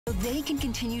they can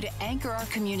continue to anchor our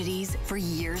communities for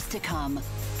years to come.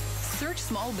 Search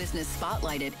Small Business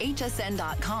Spotlight at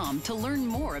hsn.com to learn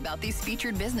more about these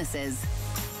featured businesses.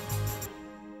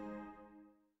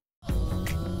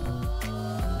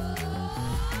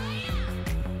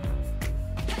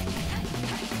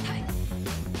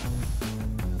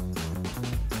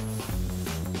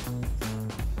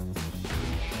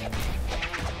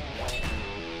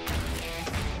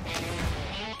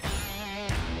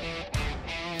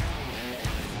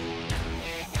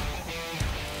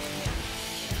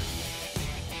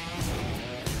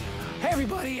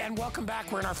 Everybody, and welcome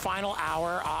back. We're in our final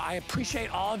hour. I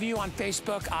appreciate all of you on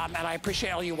Facebook, and I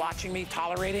appreciate all you watching me,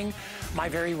 tolerating my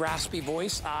very raspy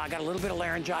voice. I got a little bit of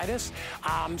laryngitis,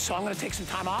 so I'm going to take some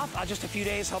time off, just a few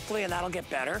days, hopefully, and that'll get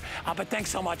better. But thanks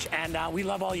so much, and we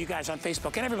love all you guys on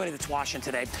Facebook and everybody that's watching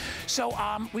today. So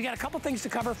we got a couple things to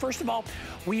cover. First of all,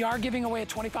 we are giving away a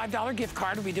 $25 gift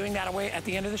card. We'll be doing that away at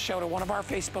the end of the show to one of our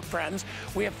Facebook friends.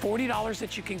 We have $40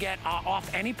 that you can get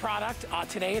off any product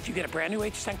today if you get a brand new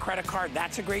HSN credit card.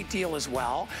 That's a great deal as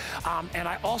well. And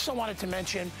I also wanted to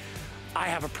mention, I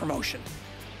have a promotion.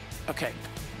 Okay,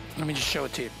 let me just show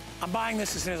it to you. I'm buying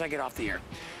this as soon as I get off the air.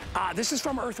 This is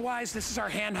from Earthwise. This is our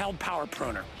handheld power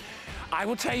pruner. I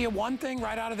will tell you one thing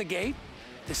right out of the gate.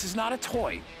 This is not a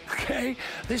toy, okay?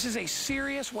 This is a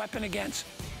serious weapon against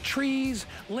trees,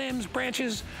 limbs,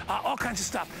 branches, all kinds of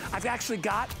stuff. I've actually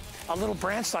got a little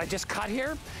branch that I just cut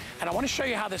here, and I want to show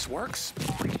you how this works.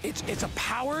 It's a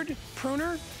powered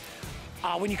pruner.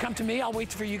 When you come to me, I'll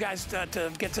wait for you guys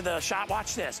to get to the shot.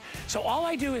 Watch this. So all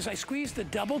I do is I squeeze the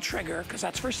double trigger, because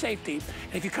that's for safety.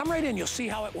 And if you come right in, you'll see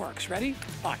how it works. Ready?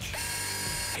 Watch.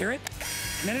 Hear it?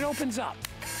 And then it opens up.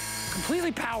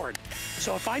 Completely powered.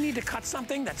 So if I need to cut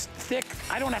something that's thick,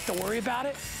 I don't have to worry about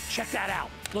it. Check that out.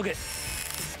 Look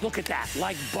at that,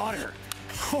 like butter.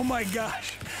 Oh my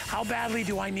gosh, how badly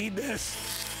do I need this?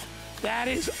 That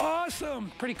is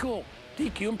awesome. Pretty cool.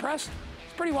 Deke, you impressed?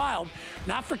 It's pretty wild.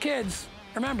 Not for kids.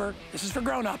 Remember, this is for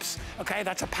grown-ups, okay?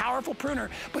 That's a powerful pruner,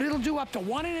 but it'll do up to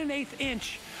 1 1/8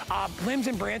 inch limbs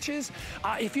and branches.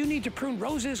 If you need to prune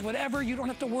roses, whatever, you don't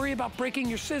have to worry about breaking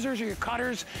your scissors or your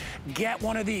cutters. Get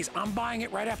one of these. I'm buying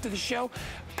it right after the show.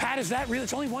 Pat, is that real?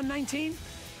 It's only $119?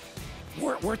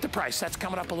 Worth the price. That's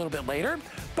coming up a little bit later.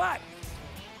 But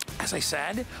as I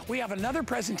said, we have another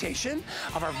presentation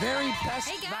of our very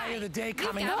best value of the day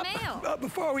coming up.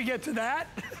 Before we get to that,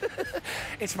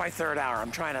 it's my third hour.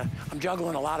 I'm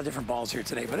juggling a lot of different balls here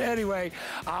today. But anyway,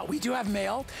 we do have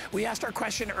mail. We asked our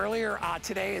question earlier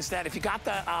today is that if you got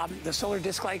the solar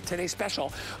disc light today's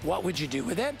special, what would you do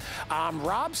with it?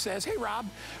 Rob says, hey Rob.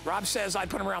 Rob says, I'd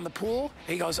put them around the pool.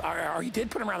 He goes, or he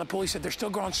did put them around the pool. He said, they're still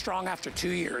growing strong after 2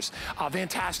 years.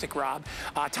 Fantastic, Rob.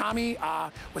 Tommy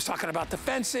was talking about the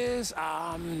fences.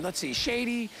 Let's see,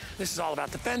 shady. This is all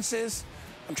about the fences.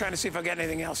 I'm trying to see if I get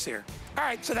anything else here. All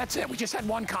right, so that's it. We just had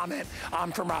one comment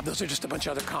from Rob. Those are just a bunch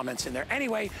of other comments in there.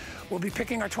 Anyway, we'll be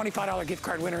picking our $25 gift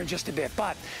card winner in just a bit.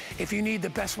 But if you need the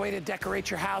best way to decorate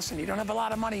your house and you don't have a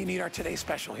lot of money, you need our today's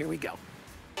special. Here we go.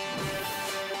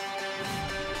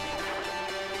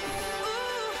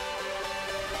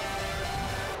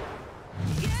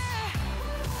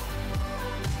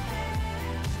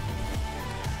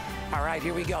 All right,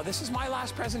 here we go. This is my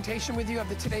last presentation with you of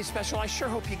the Today's Special. I sure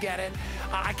hope you get it.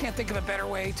 I can't think of a better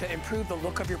way to improve the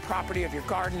look of your property, of your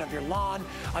garden, of your lawn,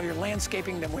 of your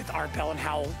landscaping than with our Bell &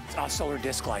 Howell solar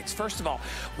disc lights. First of all,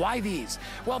 why these?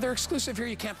 Well, they're exclusive here.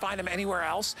 You can't find them anywhere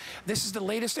else. This is the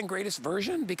latest and greatest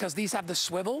version because these have the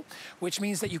swivel, which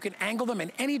means that you can angle them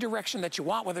in any direction that you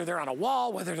want, whether they're on a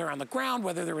wall, whether they're on the ground,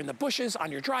 whether they're in the bushes,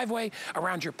 on your driveway,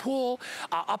 around your pool,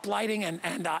 uplighting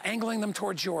and angling them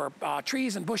towards your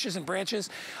trees and bushes and branches.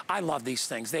 I love these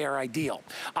things. They are ideal.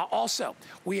 Also,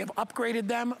 we have upgraded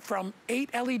them from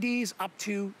 8 LEDs up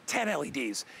to 10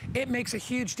 LEDs. It makes a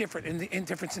huge difference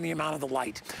in the amount of the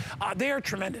light. They are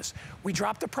tremendous. We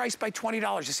dropped the price by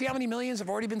 $20. You see how many millions have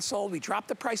already been sold? We dropped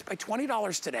the price by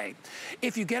 $20 today.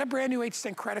 If you get a brand new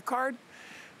HSN credit card,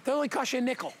 they'll only cost you a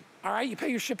nickel. All right, you pay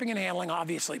your shipping and handling,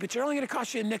 obviously, but you're only gonna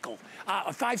cost you a nickel,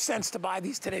 5 cents to buy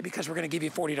these today because we're gonna give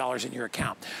you $40 in your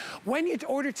account. When you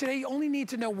order today, you only need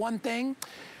to know one thing.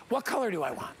 What color do I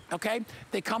want, okay?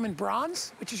 They come in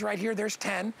bronze, which is right here, there's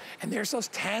 10, and there's those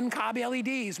 10 cob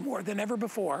LEDs, more than ever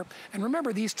before. And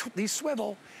remember, these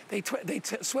swivel, they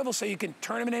swivel so you can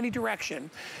turn them in any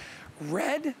direction.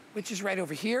 Red, which is right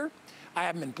over here. I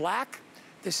have them in black.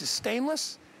 This is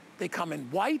stainless. They come in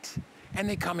white, and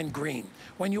they come in green.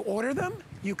 When you order them,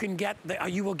 you can get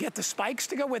you will get the spikes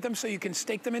to go with them so you can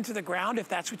stake them into the ground if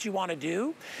that's what you want to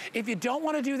do. If you don't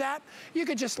want to do that, you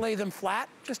could just lay them flat.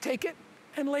 Just take it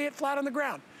and lay it flat on the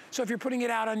ground. So if you're putting it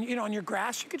out on, you know, on your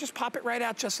grass, you could just pop it right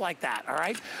out just like that, all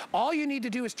right? All you need to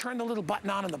do is turn the little button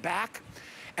on in the back,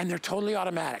 and they're totally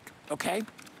automatic, okay?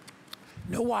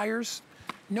 No wires,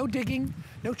 no digging,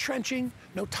 no trenching,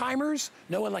 no timers,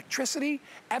 no electricity.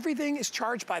 Everything is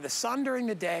charged by the sun during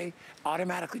the day,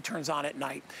 automatically turns on at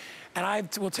night. And I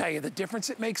will tell you, the difference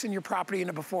it makes in your property in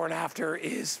a before and after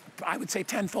is, I would say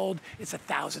tenfold, it's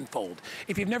 1,000-fold.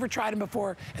 If you've never tried them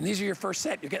before, and these are your first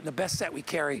set, you're getting the best set we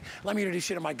carry. Let me introduce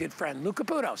you to my good friend, Lou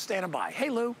Caputo, standing by. Hey,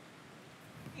 Lou.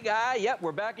 Hey, guy. Yep,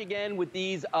 we're back again with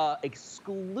these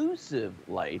exclusive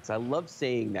lights. I love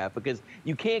saying that because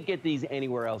you can't get these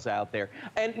anywhere else out there.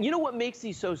 And you know what makes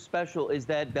these so special is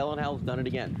that Bell & Howell's done it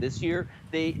again. This year,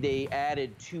 they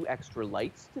added 2 extra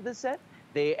lights to the set.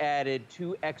 They added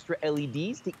 2 extra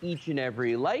LEDs to each and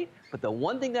every light. But the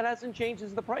one thing that hasn't changed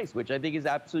is the price, which I think is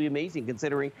absolutely amazing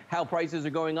considering how prices are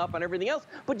going up on everything else.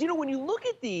 But you know, when you look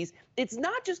at these, it's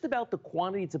not just about the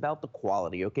quantity, it's about the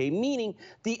quality, okay? Meaning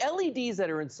the LEDs that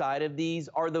are inside of these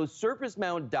are those surface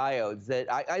mount diodes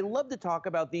that I love to talk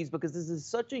about these because this is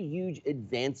such a huge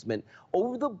advancement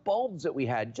over the bulbs that we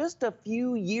had just a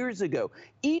few years ago.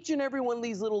 Each and every one of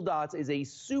these little dots is a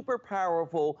super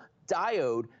powerful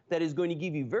diode that is going to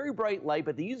give you very bright light,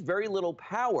 but they use very little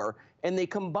power, and they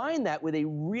combine that with a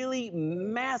really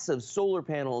massive solar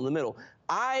panel in the middle.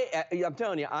 I'm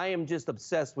telling you, I am just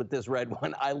obsessed with this red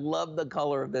one. I love the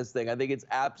color of this thing. I think it's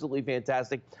absolutely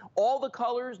fantastic. All the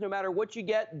colors, no matter what you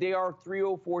get, they are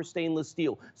 304 stainless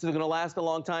steel, so they're going to last a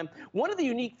long time. One of the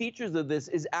unique features of this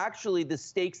is actually the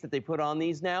stakes that they put on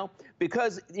these now,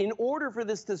 because in order for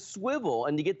this to swivel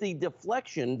and to get the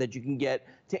deflection that you can get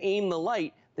to aim the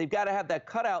light, they've got to have that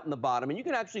cutout in the bottom, and you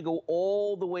can actually go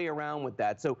all the way around with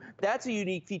that. So that's a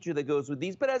unique feature that goes with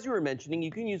these. But as you were mentioning,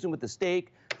 you can use them with the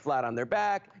stake, flat on their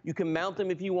back. You can mount them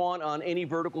if you want on any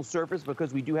vertical surface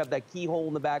because we do have that keyhole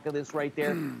in the back of this right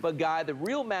there. But Guy, the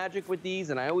real magic with these,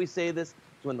 and I always say this, is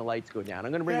when the lights go down.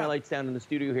 I'm going to bring my lights down in the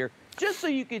studio here just so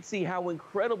you can see how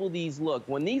incredible these look.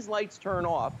 When these lights turn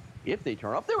off, if they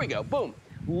turn off, there we go, boom.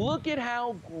 Look at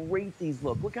how great these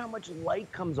look. Look how much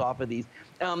light comes off of these.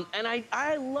 And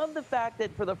I love the fact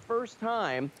that for the first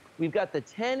time, we've got the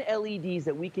 10 LEDs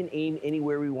that we can aim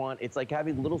anywhere we want. It's like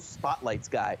having little spotlights,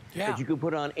 Guy, that you can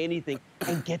put on anything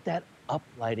and get that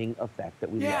uplighting effect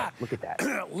that we love. Look at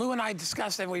that. Lou and I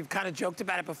discussed, and we've kind of joked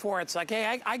about it before. It's like,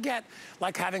 hey, I get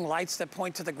like having lights that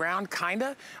point to the ground, kind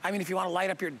of. I mean, if you want to light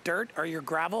up your dirt or your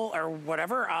gravel or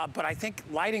whatever, but I think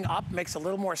lighting up makes a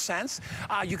little more sense.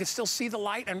 You can still see the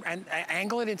light and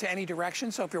angle it into any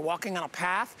direction. So if you're walking on a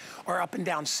path or up and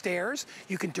down stairs,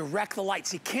 you can direct the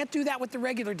lights. You can't do that with the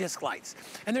regular disc lights.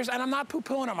 And I'm not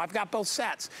poo-pooing them. I've got both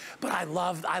sets. But I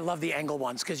love the angle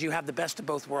ones because you have the best of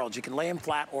both worlds. You can lay them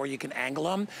flat or you can angle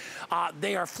them.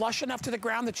 They are flush enough to the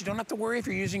ground that you don't have to worry if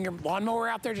you're using your lawnmower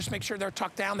out there. Just make sure they're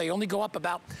tucked down. They only go up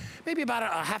maybe about a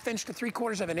 ½ inch to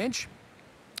 3/4 of an inch.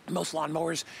 Most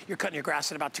lawnmowers, you're cutting your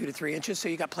grass at about 2 to 3 inches, so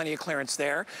you got plenty of clearance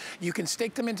there. You can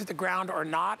stake them into the ground or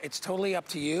not. It's totally up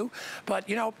to you. But,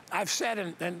 you know, I've said,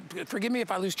 and forgive me if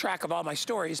I lose track of all my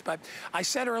stories, but I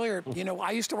said earlier, you know,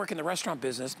 I used to work in the restaurant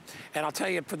business, and I'll tell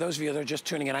you, for those of you that are just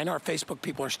tuning in, I know our Facebook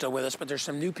people are still with us, but there's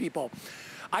some new people.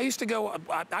 I used to go,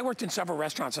 I worked in several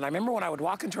restaurants, and I remember when I would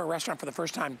walk into a restaurant for the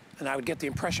first time, and I would get the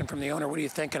impression from the owner, what do you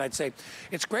think? And I'd say,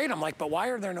 it's great. I'm like, but why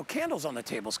are there no candles on the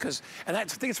tables? And I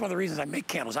think it's one of the reasons I make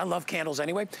candles. I love candles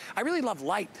anyway. I really love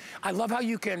light. I love how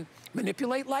you can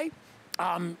manipulate light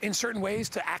in certain ways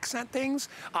to accent things,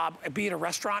 be it a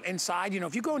restaurant inside. You know,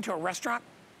 if you go into a restaurant,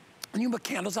 and you put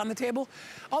candles on the table,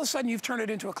 all of a sudden you've turned it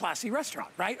into a classy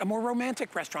restaurant, right? A more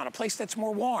romantic restaurant, a place that's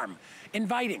more warm,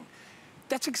 inviting.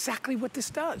 That's exactly what this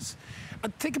does.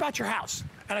 Think about your house.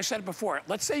 And I said it before.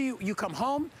 Let's say you come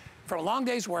home from a long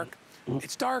day's work.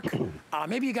 It's dark.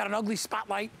 Maybe you got an ugly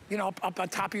spotlight, you know, up on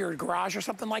top of your garage or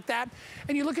something like that.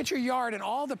 And you look at your yard and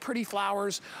all the pretty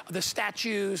flowers, the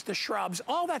statues, the shrubs,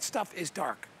 all that stuff is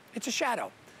dark. It's a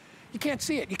shadow. You can't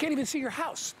see it. You can't even see your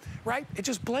house, right? It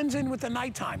just blends in with the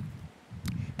nighttime.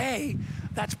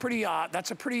 That's a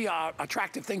pretty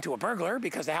attractive thing to a burglar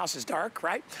because the house is dark,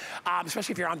 right?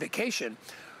 Especially if you're on vacation.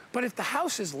 But if the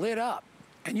house is lit up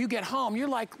and you get home, you're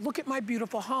like, look at my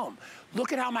beautiful home.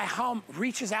 Look at how my home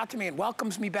reaches out to me and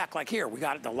welcomes me back. Like, here, we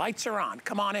got it. The lights are on.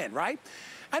 Come on in, right?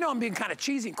 I know I'm being kind of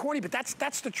cheesy and corny, but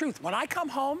that's the truth. When I come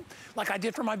home, like I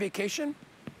did for my vacation,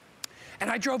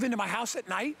 and I drove into my house at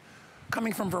night,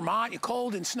 coming from Vermont, you're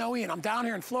cold and snowy, and I'm down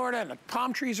here in Florida, and the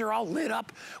palm trees are all lit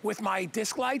up with my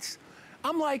disc lights.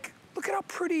 I'm like, look at how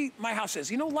pretty my house is.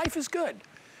 You know, life is good.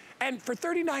 And for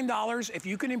 $39, if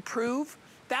you can improve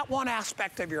that one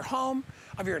aspect of your home,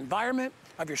 of your environment,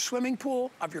 of your swimming pool,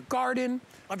 of your garden,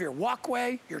 of your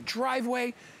walkway, your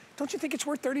driveway, don't you think it's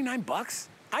worth 39 bucks?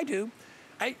 I do.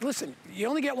 Listen, you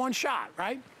only get one shot,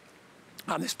 right?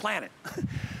 On this planet.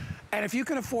 And if you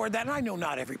can afford that, and I know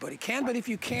not everybody can, but if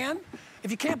you can't,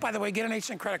 by the way, get an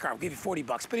HSN credit card. We'll give you 40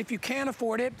 bucks. But if you can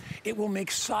afford it, it will make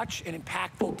such an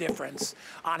impactful difference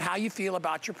on how you feel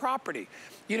about your property.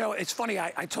 You know, it's funny,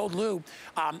 I told Lou,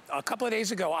 a couple of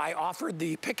days ago, I offered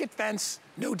the picket fence,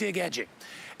 no dig edging.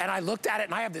 And I looked at it,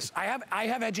 and I have this, I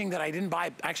have edging that I didn't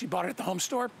buy, I actually bought it at the home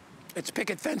store. It's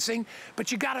picket fencing,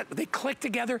 but you got it, they click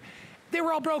together. They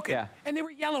were all broken, and they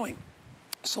were yellowing.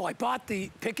 So I bought the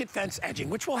picket fence edging,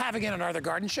 which we'll have again in our other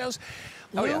garden shows.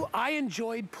 Lou, I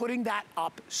enjoyed putting that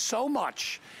up so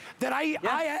much that I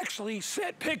actually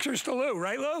sent pictures to Lou,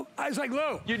 right, Lou? I was like,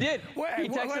 Lou. You did. What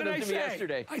did I say?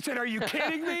 Yesterday. I said, are you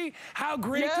kidding me? How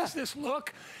great does this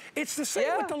look? It's the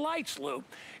same with the lights, Lou.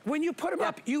 When you put them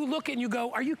up, you look and you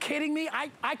go, are you kidding me?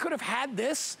 I could have had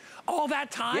this all that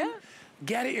time.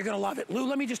 Get it, you're gonna love it. Lou,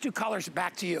 let me just do colors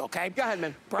back to you, okay? Go ahead,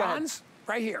 man. Bronze,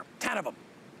 right here, 10 of them.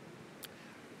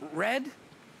 Red,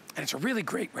 and it's a really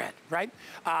great red, right?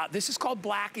 This is called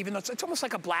black, even though it's almost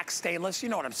like a black stainless, you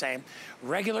know what I'm saying.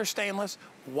 Regular stainless,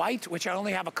 white, which I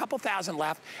only have a couple thousand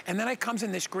left, and then it comes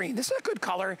in this green. This is a good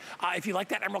color. If you like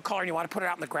that emerald color and you want to put it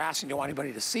out in the grass and you don't want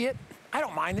anybody to see it, I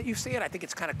don't mind that you see it. I think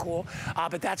it's kind of cool,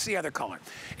 but that's the other color.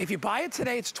 If you buy it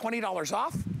today, it's $20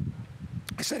 off.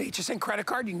 I said HSN credit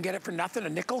card, you can get it for nothing, a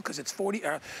nickel, because it's 40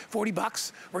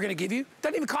 bucks we're gonna give you.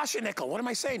 Doesn't even cost you a nickel. What am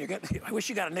I saying? I wish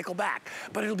you got a nickel back,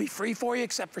 but it'll be free for you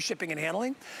except for shipping and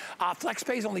handling.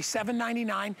 FlexPay is only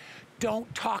 $7.99.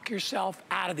 Don't talk yourself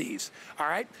out of these, all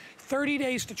right? 30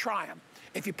 days to try them.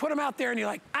 If you put them out there and you're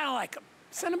like, I don't like them,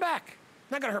 send them back.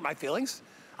 Not gonna hurt my feelings.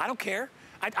 I don't care.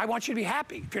 I want you to be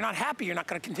happy. If you're not happy, you're not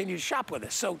gonna continue to shop with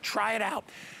us. So try it out.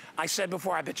 I said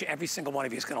before, I bet you every single one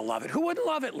of you is gonna love it. Who wouldn't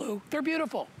love it, Lou? They're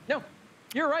beautiful. No,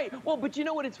 you're right. Well, but you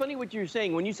know what? It's funny what you're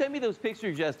saying. When you sent me those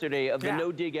pictures yesterday of the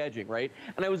no dig edging, right?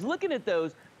 And I was looking at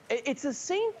those, it's the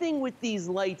same thing with these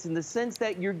lights in the sense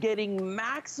that you're getting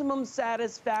maximum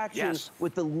satisfaction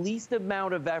with the least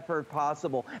amount of effort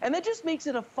possible. And that just makes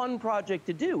it a fun project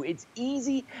to do. It's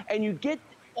easy, and you get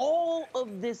all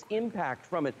of this impact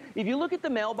from it. If you look at the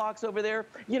mailbox over there,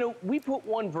 you know, we put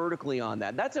one vertically on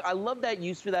that. I love that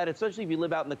use for that, especially if you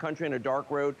live out in the country on a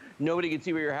dark road. Nobody can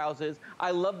see where your house is.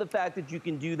 I love the fact that you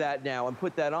can do that now and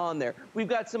put that on there. We've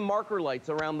got some marker lights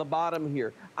around the bottom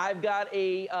here. I've got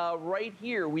a, right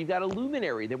here, we've got a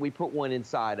luminary that we put one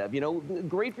inside of. You know,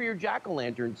 great for your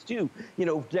jack-o'-lanterns too. You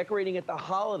know, decorating at the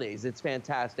holidays, it's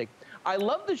fantastic. I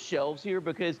love the shelves here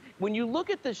because when you look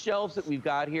at the shelves that we've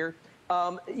got here,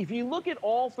 if you look at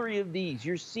all three of these,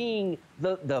 you're seeing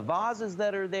the vases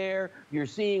that are there, you're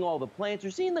seeing all the plants,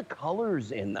 you're seeing the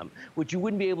colors in them, which you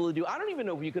wouldn't be able to do. I don't even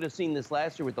know if you could have seen this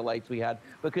last year with the lights we had,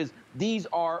 because these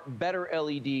are better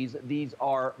LEDs, these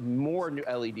are more new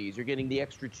LEDs. You're getting the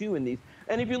extra 2 in these.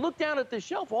 And if you look down at the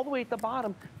shelf all the way at the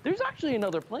bottom, there's actually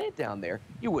another plant down there.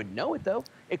 You wouldn't know it though.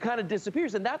 It kind of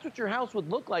disappears, and that's what your house would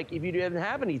look like if you didn't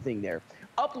have anything there.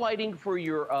 Uplighting for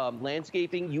your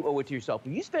landscaping, you owe it to yourself.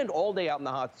 If you spend all day out in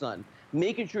the hot sun,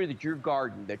 making sure that your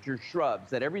garden, that your shrubs,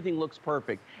 that everything looks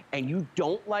perfect, and you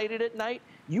don't light it at night,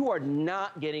 you are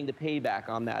not getting the payback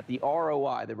on that, the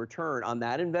ROI, the return on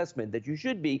that investment that you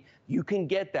should be. You can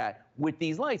get that with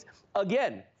these lights.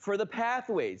 Again, for the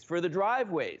pathways, for the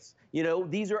driveways, you know,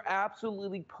 these are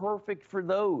absolutely perfect for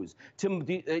those to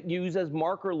use as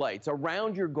marker lights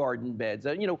around your garden beds,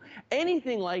 you know,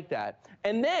 anything like that.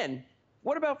 And then,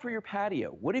 what about for your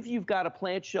patio? What if you've got a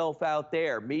plant shelf out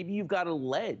there? Maybe you've got a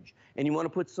ledge and you want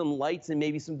to put some lights and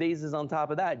maybe some vases on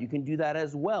top of that. You can do that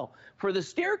as well. For the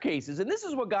staircases, and this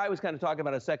is what Guy was kind of talking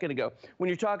about a second ago, when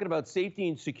you're talking about safety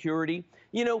and security,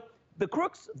 you know, the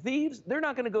crooks, thieves, they're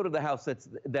not going to go to the house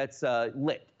that's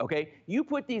lit, okay? You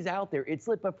put these out there, it's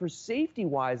lit, but for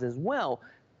safety-wise as well,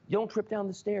 don't trip down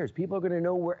the stairs. People are going to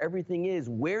know where everything is.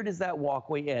 Where does that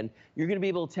walkway end? You're going to be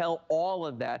able to tell all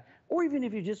of that. Or even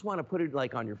if you just want to put it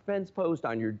like on your fence post,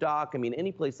 on your dock, I mean,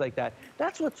 any place like that.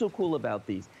 That's what's so cool about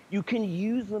these. You can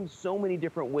use them so many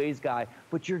different ways, Guy,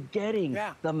 but you're getting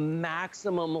the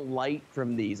maximum light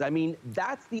from these. I mean,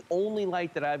 that's the only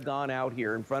light that I've gone out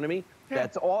here in front of me.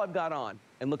 That's all I've got on.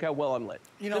 And look how well I'm lit.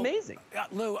 You know, it's amazing.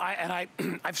 Lou,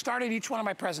 I've started each one of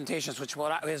my presentations, which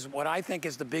is what I think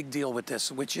is the big deal with this,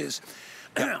 which is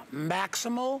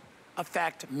maximal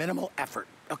effect, minimal effort.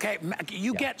 Okay,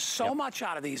 you get so much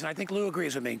out of these, and I think Lou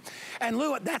agrees with me. And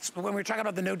Lou, that's when we were talking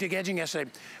about the no dig edging yesterday.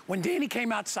 When Danny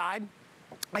came outside,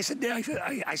 I said,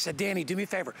 Danny, do me a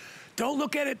favor. Don't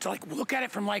look at it look at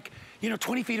it from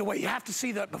 20 feet away. You have to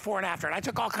see the before and after. And I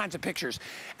took all kinds of pictures.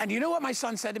 And you know what my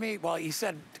son said to me? Well, he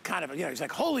said kind of, you know, he's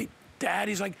like, holy Dad.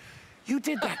 He's like, you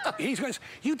did that. He goes,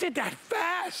 you did that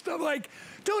fast. I'm like,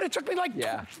 dude, it took me like,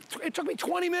 it took me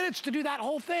 20 minutes to do that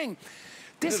whole thing.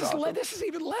 This is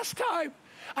even less time.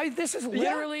 This is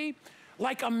literally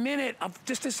like a minute of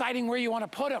just deciding where you want to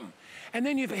put them. And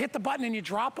then you hit the button and you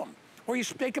drop them. Or you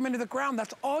stake them into the ground.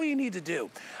 That's all you need to do.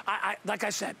 Like I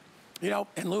said, you know,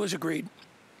 and Lou has agreed,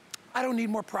 I don't need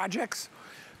more projects.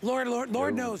 Lord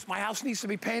knows my house needs to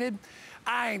be painted.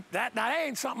 That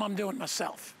ain't something I'm doing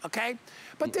myself, okay?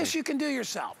 But this you can do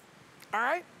yourself, all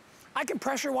right? I can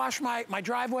pressure wash my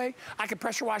driveway. I can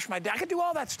pressure wash my deck. I can do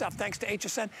all that stuff thanks to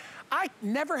HSN. I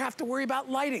never have to worry about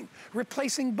lighting,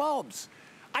 replacing bulbs.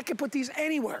 I can put these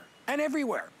anywhere and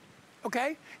everywhere,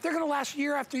 okay? They're gonna last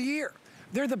year after year.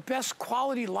 They're the best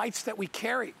quality lights that we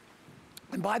carry.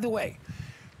 And by the way,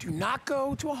 do not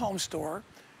go to a home store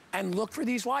and look for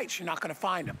these lights. You're not gonna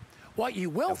find them. What you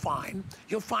will find,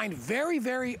 you'll find very,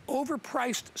 very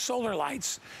overpriced solar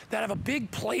lights that have a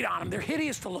big plate on them. They're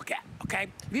hideous to look at, okay?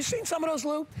 Have you seen some of those,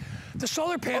 Lou? The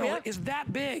solar panel is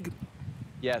that big.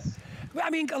 Yes. I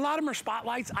mean, a lot of them are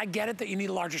spotlights. I get it that you need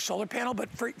a larger solar panel, but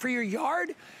for your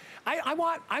yard, I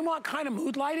want kind of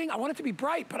mood lighting. I want it to be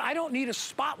bright, but I don't need a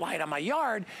spotlight on my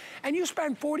yard. And you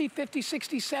spend $40, $50,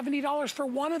 $60, $70 for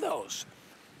one of those.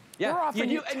 Yeah. We're offering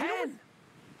you 10.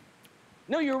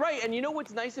 No, you're right. And you know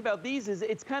what's nice about these is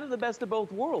it's kind of the best of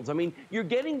both worlds. I mean, you're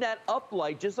getting that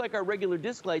uplight just like our regular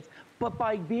disc lights, but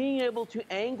by being able to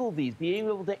angle these, being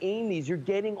able to aim these, you're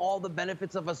getting all the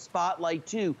benefits of a spotlight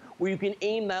too, where you can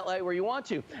aim that light where you want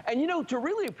to. And you know, to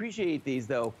really appreciate these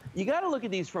though, you got to look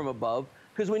at these from above,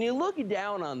 because when you look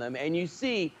down on them and you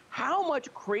see how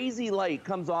much crazy light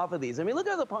comes off of these. I mean, look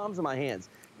at the palms of my hands.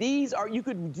 These are, you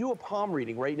could do a palm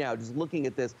reading right now just looking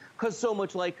at this because so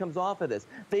much light comes off of this.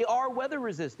 They are weather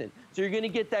resistant. So you're going to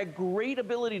get that great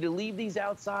ability to leave these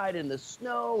outside in the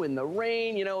snow, in the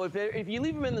rain. You know, if you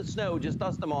leave them in the snow, just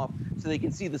dust them off so they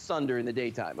can see the sun during the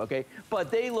daytime, okay?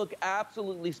 But they look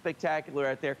absolutely spectacular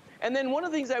out there. And then one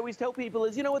of the things I always tell people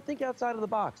is, you know what, think outside of the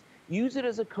box. Use it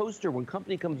as a coaster when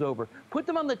company comes over. Put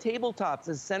them on the tabletops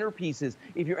as centerpieces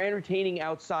if you're entertaining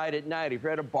outside at night, if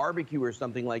you're at a barbecue or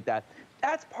something like that.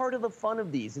 That's part of the fun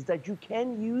of these, is that you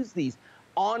can use these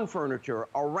on furniture,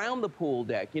 around the pool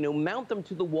deck, you know, mount them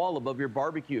to the wall above your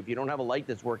barbecue if you don't have a light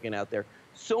that's working out there.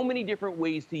 So many different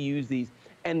ways to use these.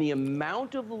 And the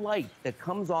amount of light that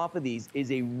comes off of these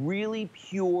is a really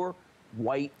pure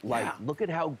white light. Yeah. Look at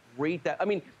how great that, I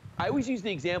mean, I always use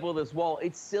the example of this wall.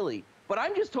 It's silly, but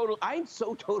I'm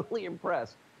so totally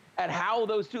impressed at how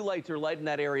those two lights are lighting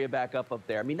that area back up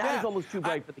there. I mean, that is almost too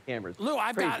bright for the cameras. Lou,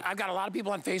 I've got a lot of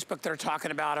people on Facebook that are talking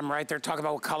about them, right? They're talking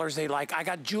about what colors they like. I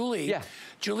got Julie. Yeah.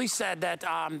 Julie said that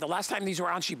the last time these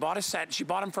were on, she bought a set. She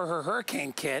bought them for her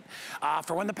hurricane kit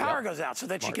for when the power goes out, so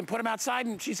that she can put them outside,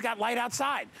 and she's got light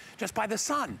outside just by the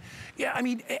sun. Yeah, I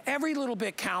mean, every little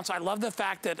bit counts. I love the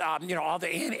fact that, you know, all the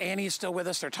Annie is still with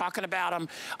us. They're talking about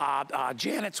them.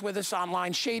 Janet's with us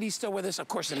online. Shady's still with us. Of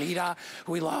course, Anita,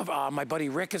 who we love. My buddy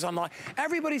Rick is online.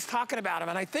 Everybody's talking about them,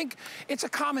 and I think it's a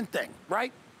common thing,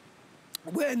 right?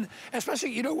 When,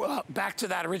 especially, you know, back to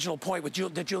that original point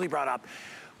that Julie brought up,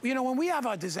 you know, when we have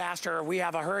a disaster, or we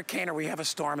have a hurricane, or we have a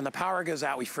storm, and the power goes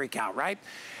out, we freak out, right?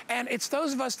 And it's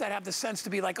those of us that have the sense to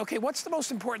be like, okay, what's the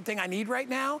most important thing I need right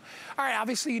now? All right,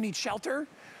 obviously you need shelter,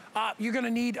 you're gonna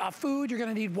need food, you're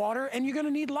gonna need water, and you're gonna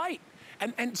need light.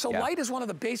 And so light is one of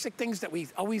the basic things that we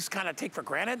always kind of take for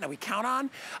granted, that we count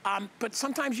on, but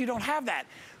sometimes you don't have that.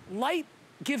 Light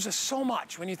gives us so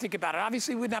much when you think about it.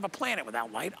 Obviously, we wouldn't have a planet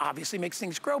without light. Obviously, makes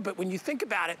things grow. But when you think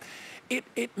about it,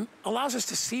 it allows us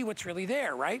to see what's really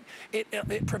there, right?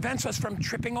 It prevents us from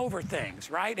tripping over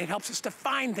things, right? It helps us to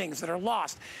find things that are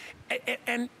lost.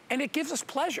 And it gives us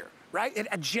pleasure, right? It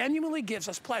genuinely gives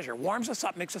us pleasure, warms us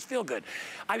up, makes us feel good.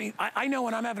 I mean, I know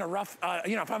when I'm having a rough,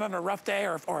 you know, if I'm having a rough day,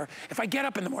 or if I get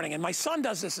up in the morning, and my son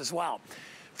does this as well.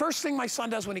 First thing my son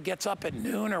does when he gets up at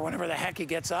noon or whenever the heck he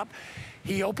gets up,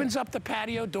 he opens up the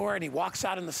patio door and he walks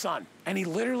out in the sun. And he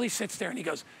literally sits there and he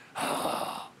goes,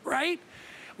 oh, right?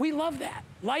 We love that.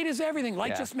 Light is everything.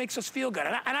 Light just makes us feel good.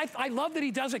 And I love that he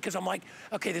does it, because I'm like,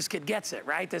 okay, this kid gets it,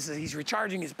 right? He's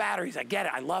recharging his batteries. I get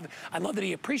it. I love that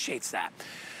he appreciates that.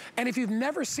 And if you've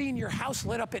never seen your house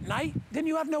lit up at night, then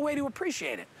you have no way to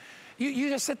appreciate it. You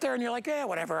just sit there and you're like, yeah,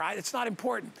 whatever, it's not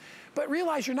important. But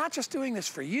realize you're not just doing this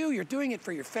for you, you're doing it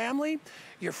for your family,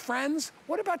 your friends.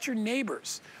 What about your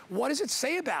neighbors? What does it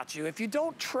say about you if you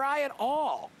don't try at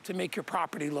all to make your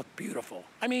property look beautiful?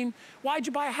 I mean, why'd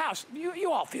you buy a house?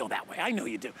 You all feel that way, I know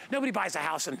you do. Nobody buys a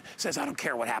house and says, I don't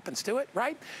care what happens to it,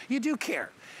 right? You do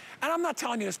care. And I'm not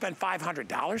telling you to spend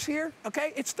 $500 here,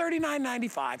 okay? It's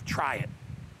 $39.95, try it.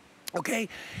 Okay,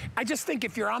 I just think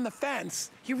if you're on the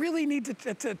fence, you really need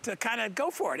to kind of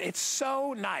go for it. It's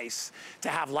so nice to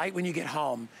have light when you get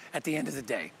home at the end of the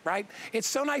day, right? It's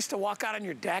so nice to walk out on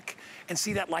your deck and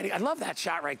see that lighting. I love that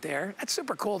shot right there. That's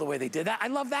super cool the way they did that. I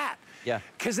love that. Yeah.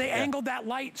 Because they angled that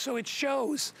light so it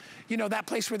shows, you know, that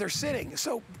place where they're sitting.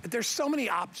 So there's so many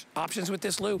options with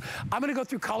this, Lou. I'm gonna go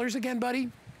through colors again, buddy.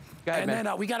 Go ahead, and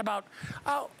then we got about,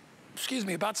 excuse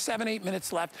me, about 7-8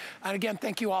 minutes left. And again,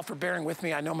 thank you all for bearing with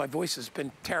me. I know my voice has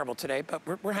been terrible today, but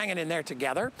we're hanging in there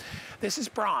together. This is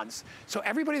bronze. So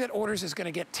everybody that orders is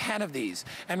gonna get 10 of these.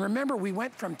 And remember, we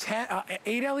went from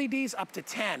 8 LEDs up to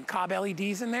 10 Cobb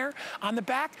LEDs in there. On the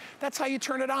back, that's how you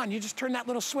turn it on. You just turn that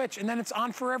little switch and then it's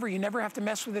on forever. You never have to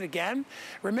mess with it again.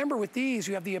 Remember, with these,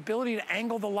 you have the ability to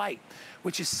angle the light,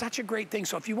 which is such a great thing.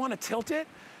 So if you wanna tilt it,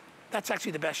 that's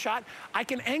actually the best shot. I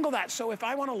can angle that, so if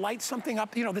I wanna light something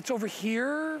up, you know, that's over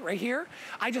here, right here,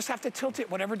 I just have to tilt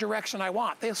it whatever direction I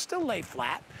want. They'll still lay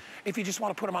flat if you just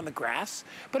wanna put them on the grass,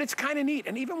 but it's kinda neat.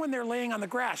 And even when they're laying on the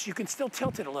grass, you can still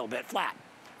tilt it a little bit flat,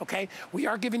 okay? We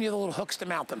are giving you the little hooks to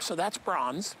mount them, so that's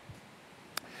bronze.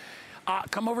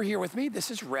 Come over here with me,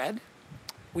 this is red.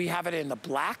 We have it in the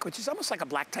black, which is almost like a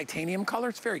black titanium color.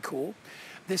 It's very cool.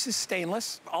 This is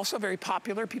stainless, also very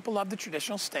popular. People love the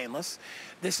traditional stainless.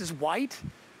 This is white,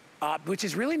 which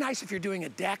is really nice if you're doing a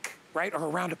deck, right, or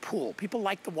around a pool. People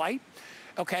like the white,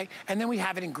 okay? And then we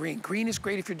have it in green. Green is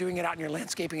great if you're doing it out in your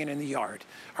landscaping and in the yard,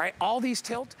 all right? All these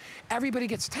tilt. Everybody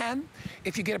gets 10.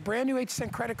 If you get a brand new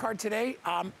HSN credit card today,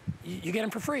 you get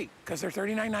them for free because they're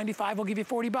 $39.95. We'll give you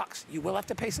 40 bucks. You will have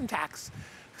to pay some tax.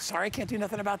 Sorry, I can't do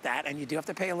nothing about that. And you do have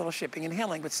to pay a little shipping and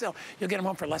handling, but still, you'll get them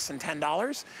home for less than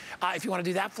 $10. If you want to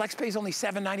do that, FlexPay is only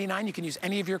 $7.99. You can use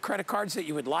any of your credit cards that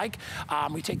you would like.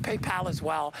 We take PayPal as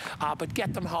well, but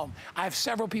get them home. I have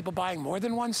several people buying more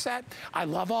than one set. I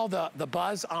love all the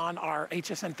buzz on our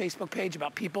HSN Facebook page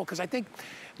about people, because I think,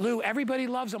 Lou, everybody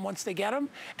loves them once they get them.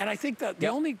 And I think that the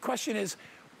only question is,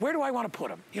 where do I want to put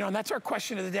them? You know, and that's our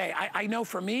question of the day. I know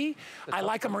for me, I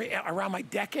like them around my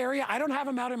deck area. I don't have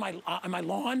them out in my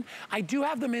lawn. I do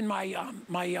have them in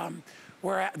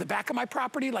where at the back of my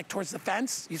property, like towards the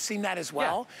fence. You've seen that as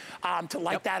well, to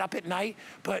light that up at night.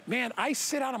 But man, I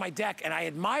sit out on my deck and I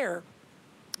admire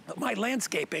my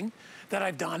landscaping that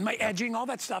I've done, my edging, all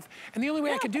that stuff. And the only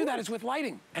way I could do that is with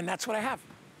lighting, and that's what I have.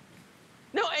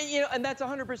 No, and, you know, and that's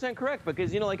 100% correct,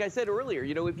 because, you know, like I said earlier,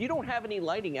 you know, if you don't have any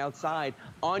lighting outside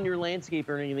on your landscape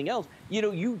or anything else, you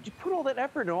know, you put all that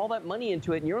effort and all that money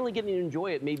into it, and you're only getting to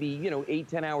enjoy it maybe, you know,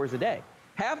 8-10 hours a day.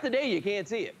 Half the day you can't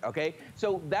see it, okay?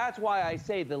 So that's why I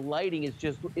say the lighting is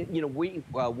just, you know,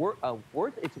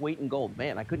 worth its weight in gold.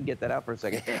 Man, I couldn't get that out for a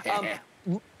second.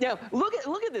 Now, look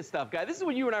at this stuff, guy. This is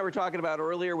what you and I were talking about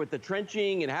earlier with the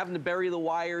trenching and having to bury the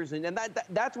wires, and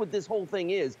that's what this whole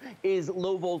thing is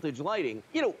low voltage lighting.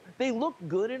 You know, they look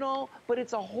good and all, but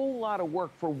it's a whole lot of work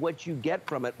for what you get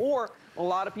from it. Or a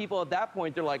lot of people at that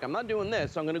point, they're like, I'm not doing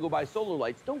this, so I'm going to go buy solar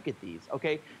lights. Don't get these,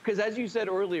 okay? Because as you said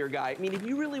earlier, guy, I mean, if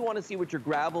you really want to see what your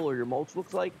gravel or your mulch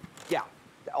looks like, yeah,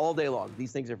 all day long.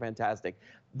 These things are fantastic.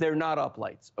 They're not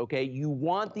uplights, okay? You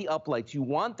want the uplights. You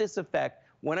want this effect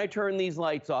when I turn these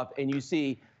lights off and you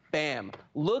see, bam,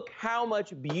 look how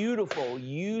much beautiful,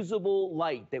 usable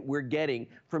light that we're getting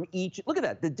from each. Look at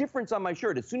that, the difference on my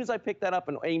shirt. As soon as I pick that up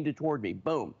and aimed it toward me,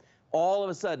 boom, all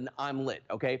of a sudden I'm lit,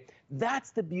 okay?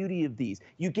 That's the beauty of these.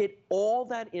 You get all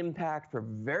that impact for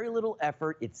very little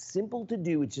effort. It's simple to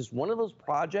do. It's just one of those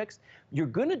projects. You're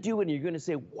gonna do it and you're gonna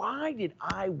say, why did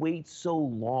I wait so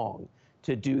long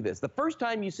to do this? The first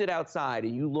time you sit outside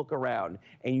and you look around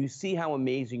and you see how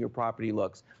amazing your property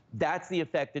looks, that's the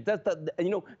effect. It does. You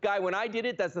know, Guy, when I did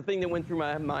it, that's the thing that went through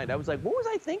my mind. I was like, what was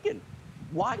I thinking?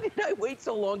 Why did I wait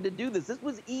so long to do this? This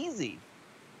was easy.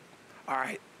 All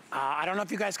right. I don't know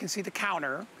if you guys can see the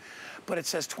counter, but it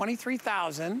says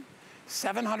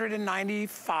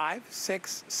 23,795,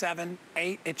 6, 7,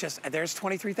 8. It just, there's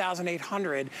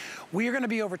 23,800. We are going to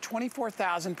be over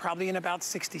 24,000 probably in about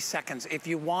 60 seconds. If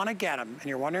you want to get them and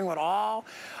you're wondering what all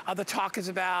the talk is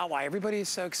about, why everybody is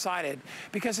so excited,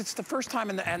 because it's the first time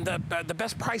and the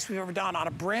best price we've ever done on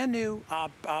a brand new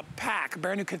pack, a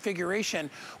brand new configuration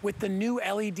with the new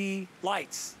LED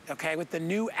lights, okay, with the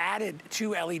new added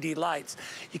 2 LED lights.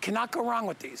 You cannot go wrong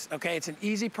with these, okay? It's an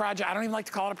easy project. I don't even like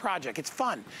to call it a project. It's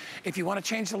fun. If you want to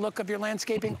change the look of your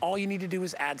landscaping, all you need to do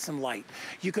is add some light.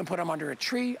 You can put them under a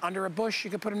tree, under a bush. You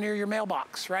can put them near your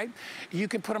mailbox, right? You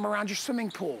can put them around your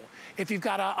swimming pool. If you've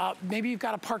got maybe you've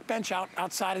got a park bench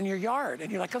outside in your yard,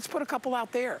 and you're like, let's put a couple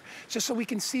out there, just so we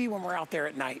can see when we're out there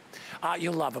at night.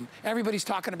 You'll love them. Everybody's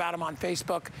talking about them on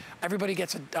Facebook. Everybody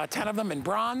gets 10 of them in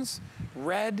bronze,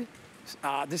 red.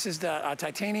 This is the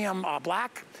titanium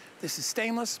black. This is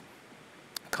stainless.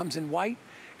 comes in white,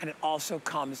 and it also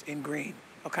comes in green,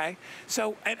 okay?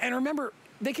 So, and remember,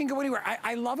 they can go anywhere.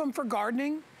 I love them for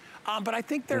gardening. But I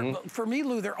think they're, for me,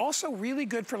 Lou, they're also really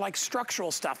good for like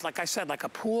structural stuff. Like I said, like a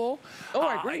pool. Oh,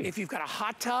 I agree. If you've got a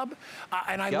hot tub.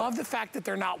 And I love the fact that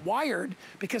they're not wired,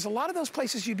 because a lot of those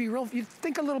places you'd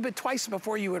think a little bit twice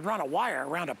before you would run a wire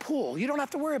around a pool. You don't have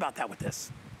to worry about that with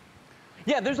this.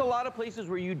 Yeah, there's a lot of places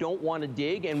where you don't want to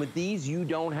dig, and with these, you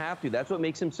don't have to. That's what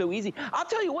makes them so easy. I'll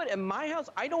tell you what, in my house,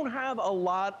 I don't have a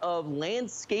lot of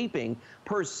landscaping,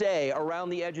 per se, around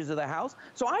the edges of the house.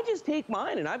 So I just take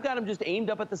mine, and I've got them just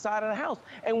aimed up at the side of the house.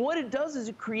 And what it does is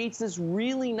it creates this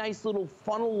really nice little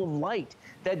funnel of light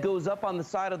that goes up on the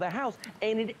side of the house,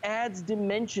 and it adds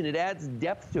dimension, it adds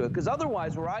depth to it. Because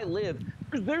otherwise, where I live,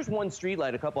 because there's one street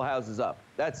light a couple houses up.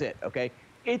 That's it, okay?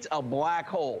 It's a black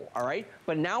hole, all right?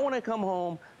 But now when I come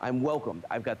home, I'm welcomed.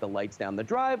 I've got the lights down the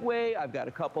driveway. I've got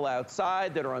a couple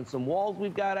outside that are on some walls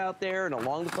we've got out there and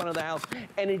along the front of the house.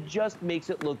 And it just makes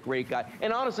it look great, guys.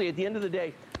 And honestly, at the end of the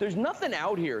day, there's nothing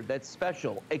out here that's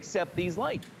special except these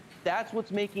lights. That's what's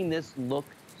making this look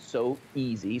so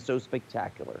easy, so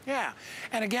spectacular. Yeah,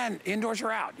 and again, indoors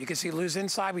or out. You can see Lou's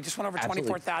inside. We just went over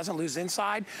 24,000 Lou's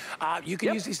inside. You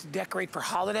can use these to decorate for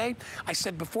holiday. I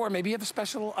said before, maybe you have a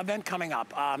special event coming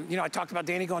up. You know, I talked about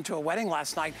Danny going to a wedding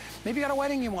last night. Maybe you got a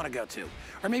wedding you want to go to.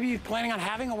 Or maybe you're planning on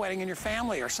having a wedding in your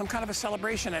family or some kind of a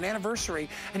celebration, an anniversary,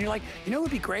 and you're like, you know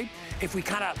what would be great if we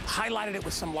kind of highlighted it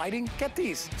with some lighting? Get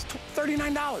these. It's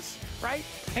 $39. Right?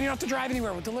 And you don't have to drive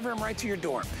anywhere. We'll deliver them right to your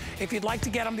door. If you'd like to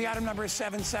get them, the item number is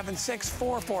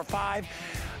 776-445.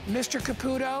 Mr.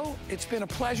 Caputo, it's been a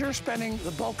pleasure spending the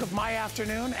bulk of my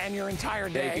afternoon and your entire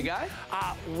day. Thank you, guys.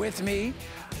 With me.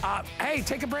 Hey,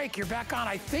 take a break. You're back on,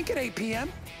 I think, at 8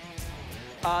 p.m.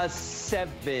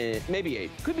 7, maybe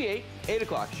 8. Could be 8. 8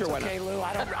 o'clock. Sure, why not? Okay, Lou,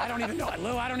 I don't even know.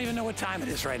 Lou, I don't even know what time it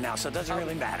is right now, so it doesn't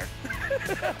really matter.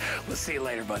 We'll see you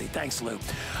later, buddy. Thanks, Lou.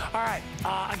 All right.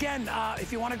 Again,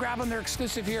 if you want to grab them, they're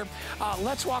exclusive here.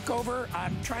 Let's walk over.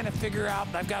 I'm trying to figure out.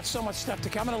 I've got so much stuff to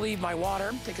come. I'm going to leave my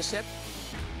water. Take a sip.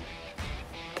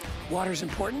 Water's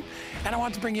important. And I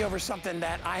want to bring you over something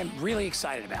that I'm really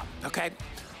excited about, okay?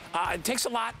 It takes a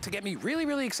lot to get me really,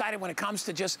 really excited when it comes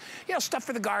to just, you know, stuff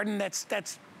for the garden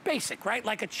that's basic, right?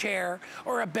 Like a chair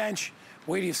or a bench.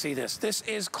 Where do you see this? This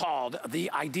is called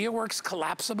the IdeaWorks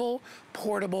Collapsible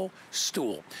Portable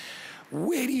Stool.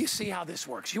 Where do you see how this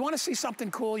works? You want to see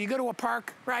something cool? You go to a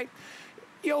park, right?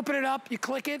 You open it up, you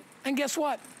click it, and guess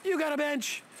what? You got a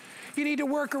bench. You need to